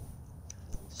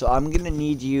 So I'm gonna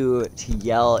need you to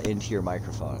yell into your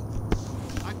microphone.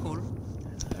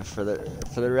 For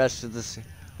the rest of the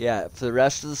for the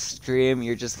rest of the stream,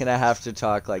 you're just gonna have to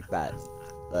talk like that,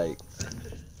 like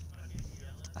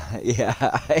yeah.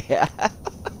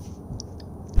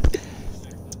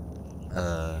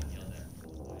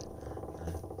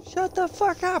 Shut the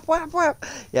fuck up, whap whap.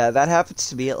 Yeah, that happens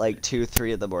to me at like 2,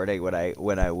 3 in the morning when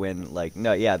I win. Like,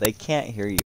 no, yeah, they can't hear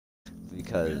you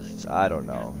because I don't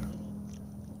know.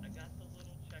 I got the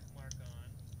little check mark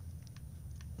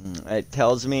on. It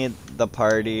tells me the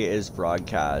party is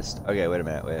broadcast. Okay, wait a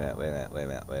minute. Go on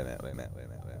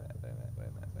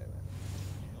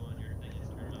your thing and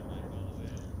turn my mic all the way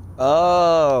up.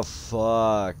 Oh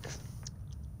fuck.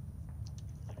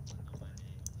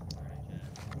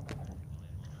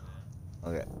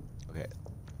 Okay.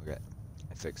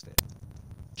 I fixed it.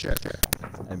 Check it.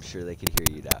 I'm sure they can hear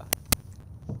you now.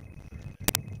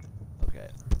 Okay.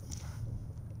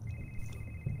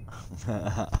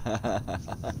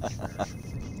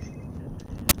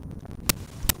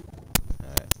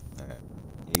 Alright.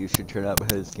 You should turn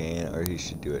up his gain, or he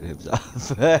should do it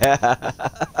himself.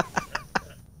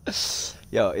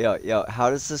 Yo, how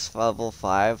does this level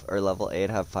 5 or level 8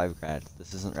 have 5 grand?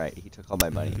 This isn't right. He took all my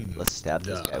money. Let's stab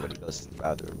this guy when he goes to the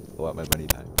bathroom. I want my money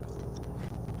back.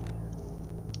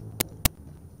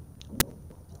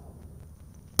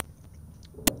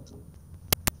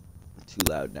 Too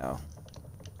loud now.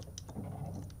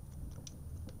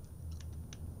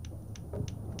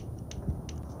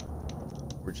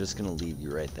 We're just gonna leave you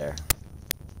right there.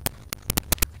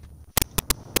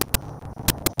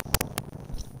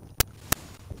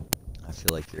 I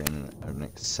feel like you're in an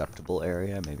acceptable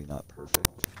area, maybe not perfect.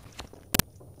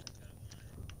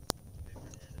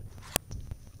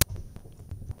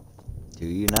 Do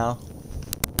you now?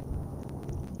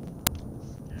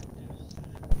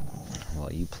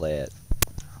 Well, you play it.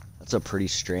 That's a pretty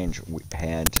strange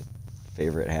hand,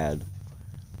 favorite hand.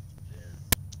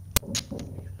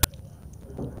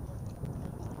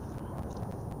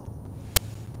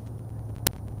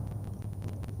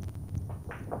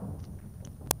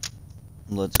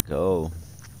 Let's go.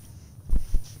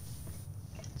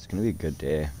 It's gonna be a good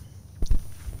day.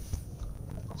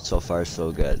 So far,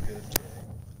 so good.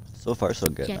 So far, so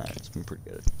good. Check. Nah, it's been pretty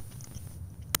good.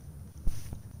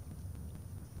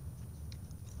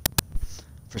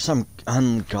 For some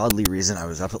ungodly reason, I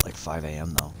was up at like 5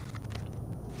 a.m. though.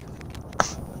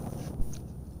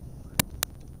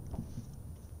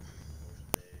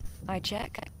 I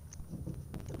check.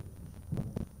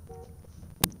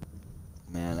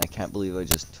 Man, I can't believe I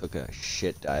just took a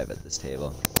shit dive at this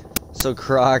table. So,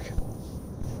 Croc,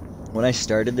 when I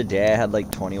started the day, I had like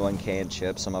 21K in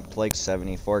chips. I'm up to like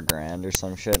 74 grand or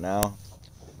some shit now.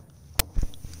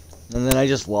 And then I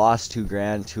just lost 2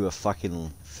 grand to a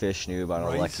fucking fish noob on a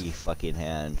lucky fucking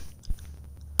hand.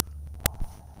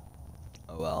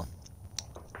 Oh well.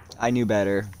 I knew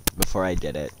better before I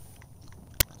did it.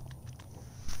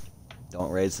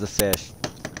 Don't raise the fish.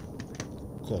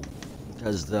 Call.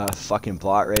 Because the fucking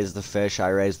bot raised the fish, I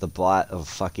raised the bot, of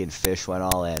fucking fish went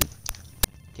all in.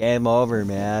 Game over,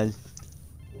 man.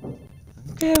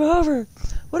 Game over!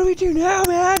 What do we do now,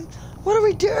 man? What do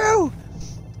we do?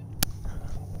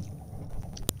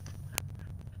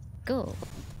 Go.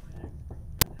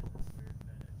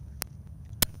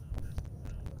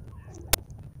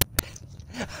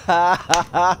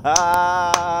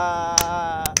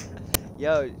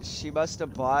 Yo, she must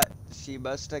have got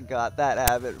that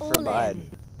habit from mine.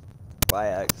 By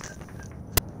X.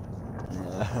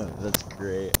 Yeah, that's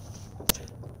great.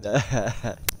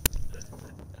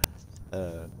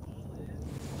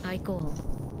 I go.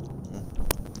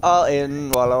 All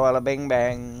in, walla walla bing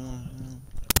bang.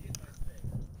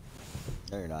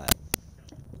 No, you're not.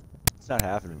 It's not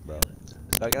happening, bro.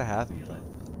 It's not gonna happen, bro.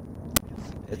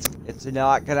 It's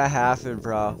not gonna happen,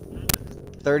 bro.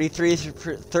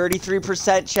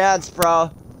 33% chance, bro.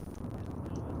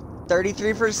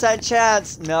 33%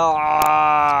 chance. No.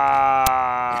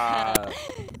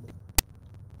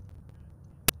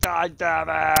 God damn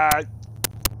it.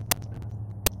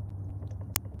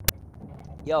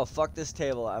 Yo, fuck this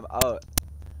table. I'm out.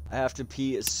 I have to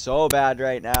pee so bad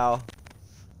right now.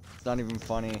 It's not even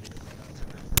funny.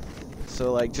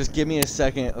 So like, just give me a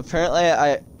second. Apparently,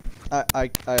 I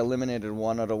eliminated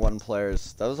 1 out of 1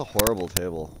 players. That was a horrible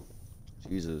table.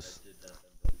 Jesus.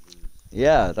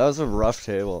 Yeah, that was a rough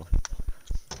table.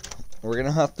 We're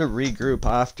gonna have to regroup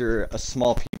after a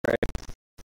small pee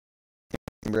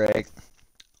break.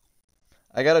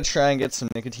 I gotta try and get some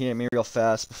nicotine at me real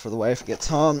fast before the wife gets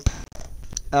home.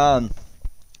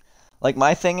 Like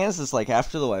my thing is like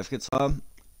after the wife gets home,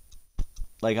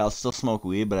 like I'll still smoke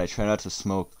weed, but I try not to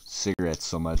smoke cigarettes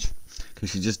so much, cause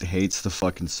she just hates the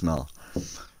fucking smell,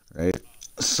 right?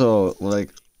 So like,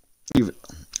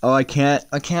 I can't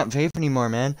vape anymore,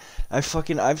 man. I've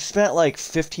spent like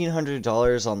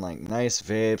 $1,500 on like nice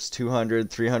vapes, 200,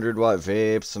 300 watt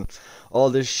vapes, and all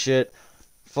this shit,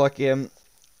 fucking.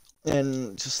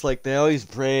 And just like they always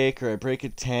break, or I break a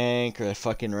tank, or I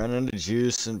fucking run out of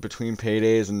juice in between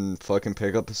paydays and fucking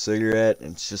pick up a cigarette,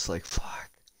 and it's just like, fuck.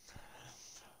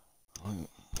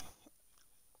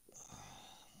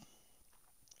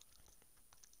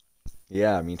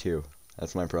 Yeah, me too.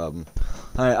 That's my problem.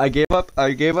 I gave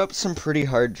up some pretty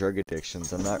hard drug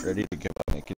addictions. I'm not ready to give up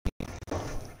nicotine.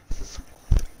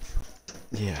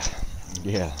 Yeah.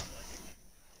 Yeah.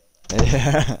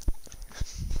 Yeah.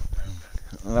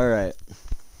 Alright.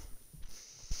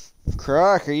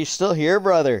 Croc, are you still here,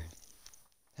 brother?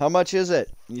 How much is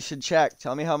it? You should check.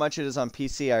 Tell me how much it is on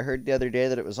PC. I heard the other day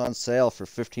that it was on sale for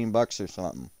 15 bucks or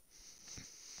something.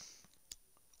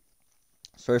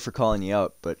 Sorry for calling you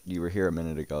out, but you were here a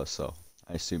minute ago, so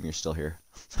I assume you're still here.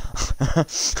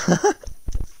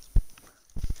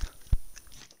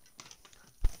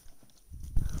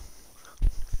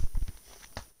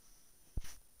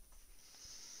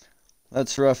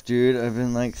 That's rough, dude. I've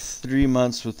been like 3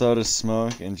 months without a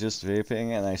smoke and just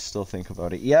vaping, and I still think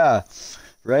about it. Yeah,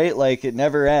 right? Like, it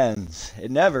never ends. It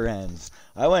never ends.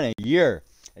 I went a year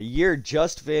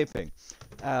just vaping.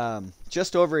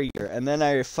 Just over a year. And then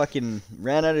I fucking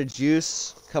ran out of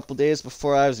juice a couple days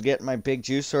before I was getting my big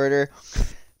juice order.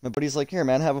 My buddy's like, here,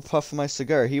 man, have a puff of my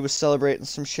cigar. He was celebrating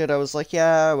some shit. I was like,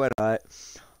 yeah, why not?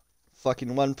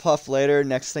 Fucking 1 puff later,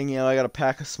 next thing you know, I got a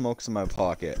pack of smokes in my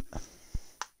pocket.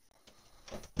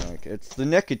 Like, it's the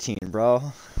nicotine, bro.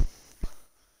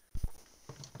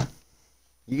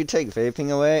 You could take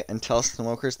vaping away and tell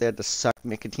smokers they had to suck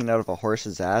nicotine out of a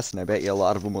horse's ass, and I bet you a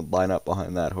lot of them would line up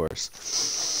behind that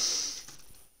horse.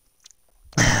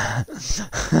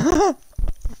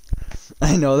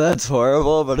 I know that's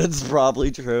horrible, but it's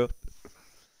probably true.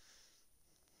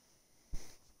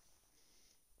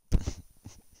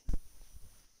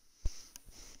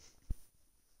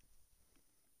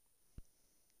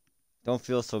 Don't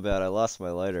feel so bad. I lost my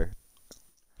lighter.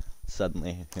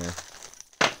 Suddenly, here.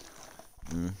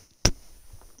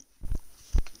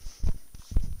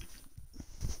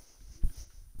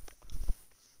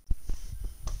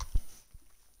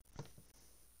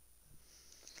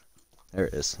 There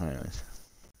it is. Anyways.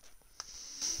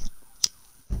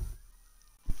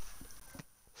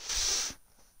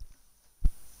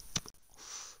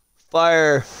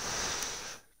 Fire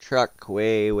truck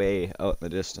way out in the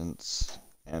distance.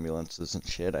 Ambulances and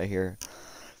shit, I hear.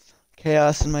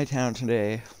 Chaos in my town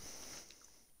today.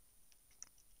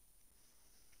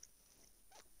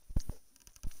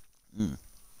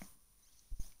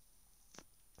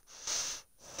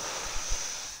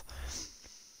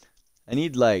 I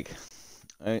need like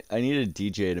I need a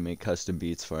DJ to make custom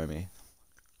beats for me.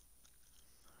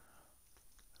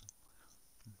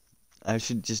 I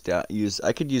should just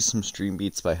I could use some stream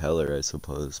beats by Heller, I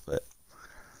suppose, but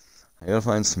I gotta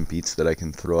find some beats that I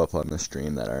can throw up on the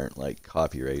stream that aren't like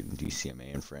copyright and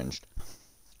DCMA infringed.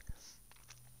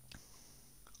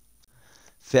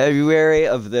 February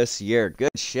of this year.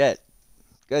 Good shit.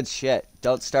 Good shit.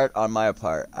 Don't start on my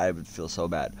part. I would feel so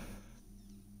bad.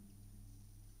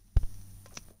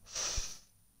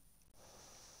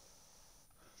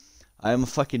 I'm a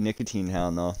fucking nicotine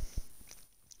hound, though.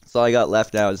 That's all I got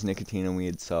left now is nicotine and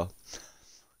weed, so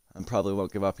I probably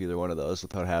won't give up either one of those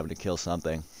without having to kill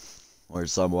something or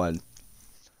someone.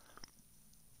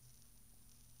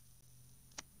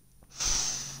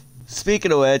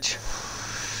 Speaking of which,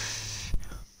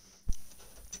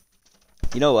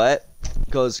 you know what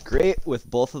goes great with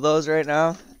both of those right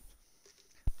now?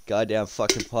 Goddamn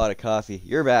fucking pot of coffee.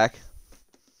 You're back.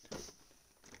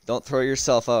 Don't throw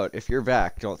yourself out. If you're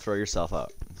back, don't throw yourself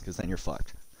out, because then you're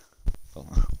fucked.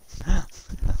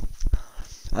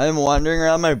 I'm wandering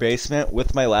around my basement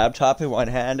with my laptop in one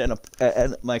hand and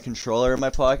my controller in my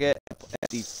pocket, and an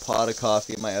empty pot of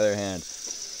coffee in my other hand.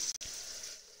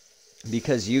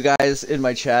 Because you guys in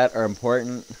my chat are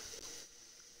important,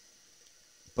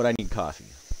 but I need coffee.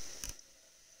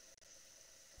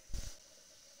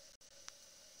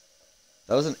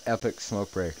 That was an epic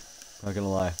smoke break, not gonna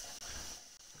lie.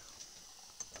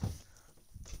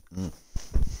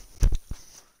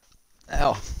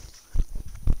 Ow.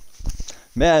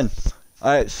 Man,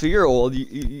 alright, so you're old,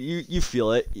 you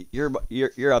feel it,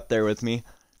 you're up there with me.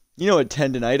 You know what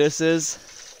tendinitis is?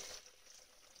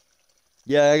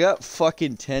 Yeah, I got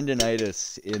fucking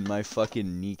tendinitis in my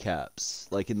fucking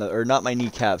kneecaps. Like or not my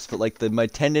kneecaps, but like my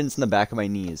tendons in the back of my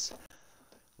knees.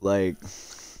 Like,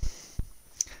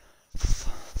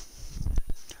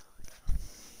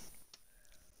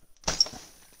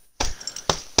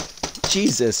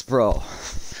 Jesus, bro.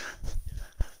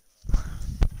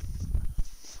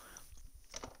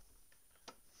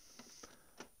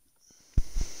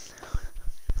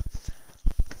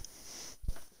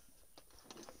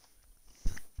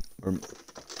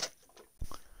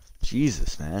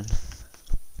 Jesus, man.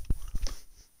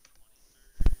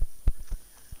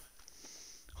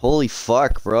 Holy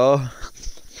fuck, bro.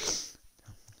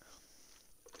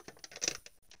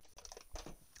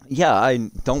 Yeah, I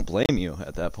don't blame you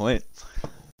at that point.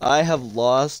 I have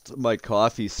lost my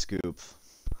coffee scoop.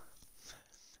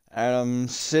 And I'm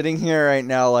sitting here right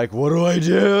now like, what do I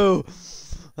do?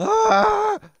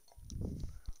 Ah!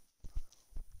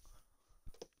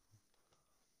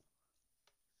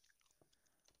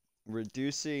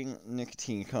 Reducing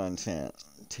nicotine content.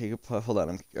 Take a puff. Hold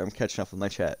on, I'm catching up with my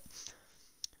chat.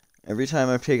 Every time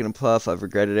I've taken a puff, I've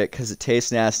regretted it because it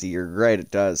tastes nasty. You're right,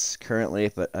 it does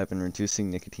currently, but I've been reducing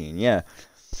nicotine. Yeah,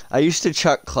 I used to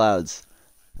chuck clouds.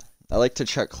 I like to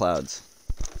chuck clouds.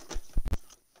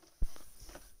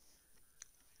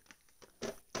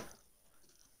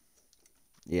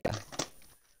 Yeah.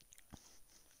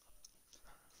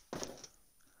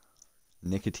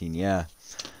 Nicotine, yeah.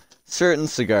 Certain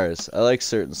cigars. I like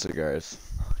certain cigars.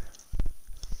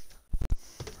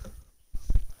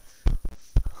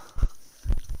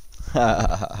 Right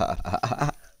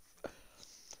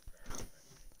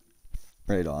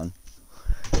on.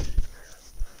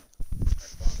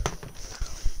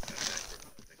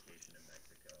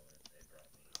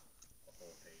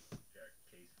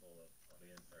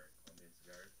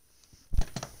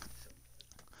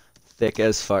 Thick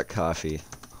as fuck coffee.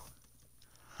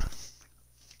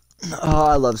 Oh,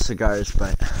 I love cigars,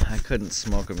 but I couldn't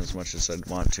smoke them as much as I'd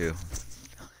want to.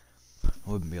 I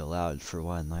wouldn't be allowed, for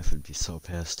one. Life would be so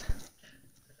pissed. So,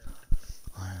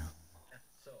 my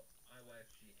wife,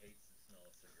 she hates the smell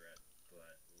of cigarettes,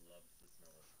 but loves the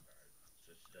smell of cigars.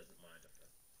 So she doesn't mind if it's...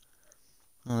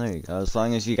 Well, there you go. As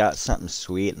long as you got something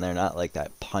sweet and they're not like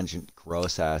that pungent,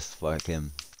 gross-ass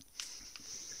fucking...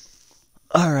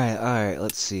 Alright,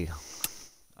 let's see.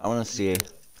 I want to see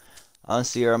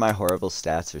where my horrible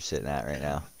stats are sitting at right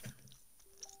now.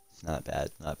 It's not bad,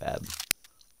 not bad.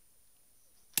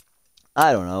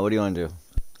 I don't know, what do you want to do?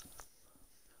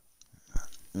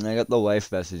 And I got the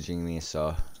wife messaging me,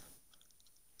 so...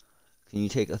 Can you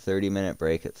take a 30-minute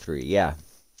break at 3? Yeah.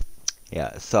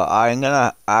 Yeah, so I'm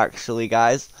gonna actually,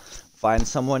 guys, find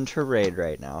someone to raid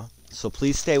right now. So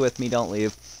please stay with me. Don't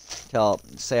leave.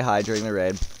 Say hi during the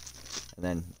raid. And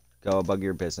then go about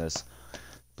your business.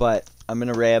 But I'm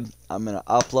going to raid. I'm going to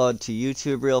upload to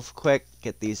YouTube real quick.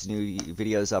 Get these new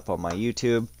videos up on my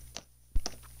YouTube.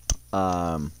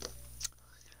 And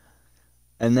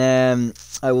then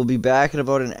I will be back in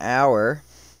about an hour.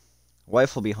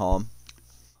 Wife will be home.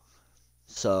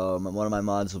 So one of my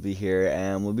mods will be here.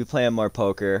 And we'll be playing more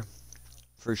poker.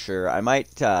 For sure. I might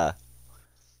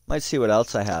see what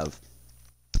else I have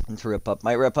to rip up.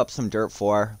 Might rip up some Dirt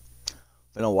 4.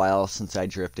 Been a while since I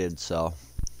drifted, so.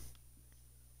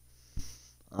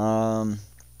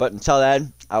 But until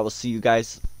then, I will see you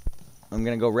guys. I'm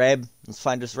gonna go raid. Let's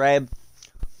find us raid.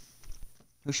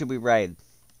 Who should we raid?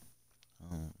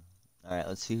 Alright,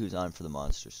 let's see who's on for the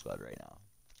Monster Squad right now.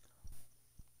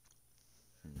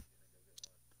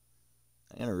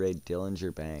 I'm gonna raid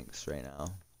Dillinger Banks right now.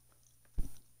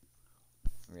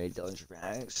 Raid Dillinger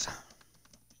Banks.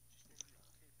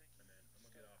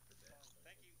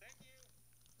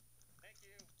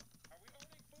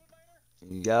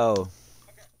 There you go.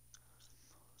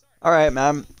 Alright,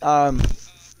 man.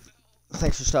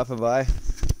 Thanks for stopping by.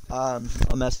 I'll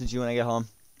message you when I get home.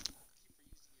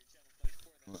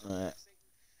 Alright.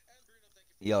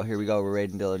 Yo, here we go. We're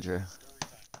raiding Dillinger.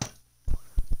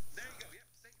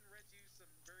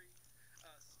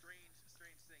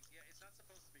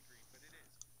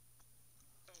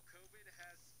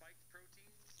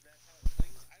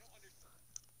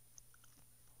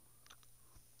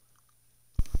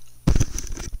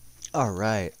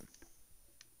 Alright.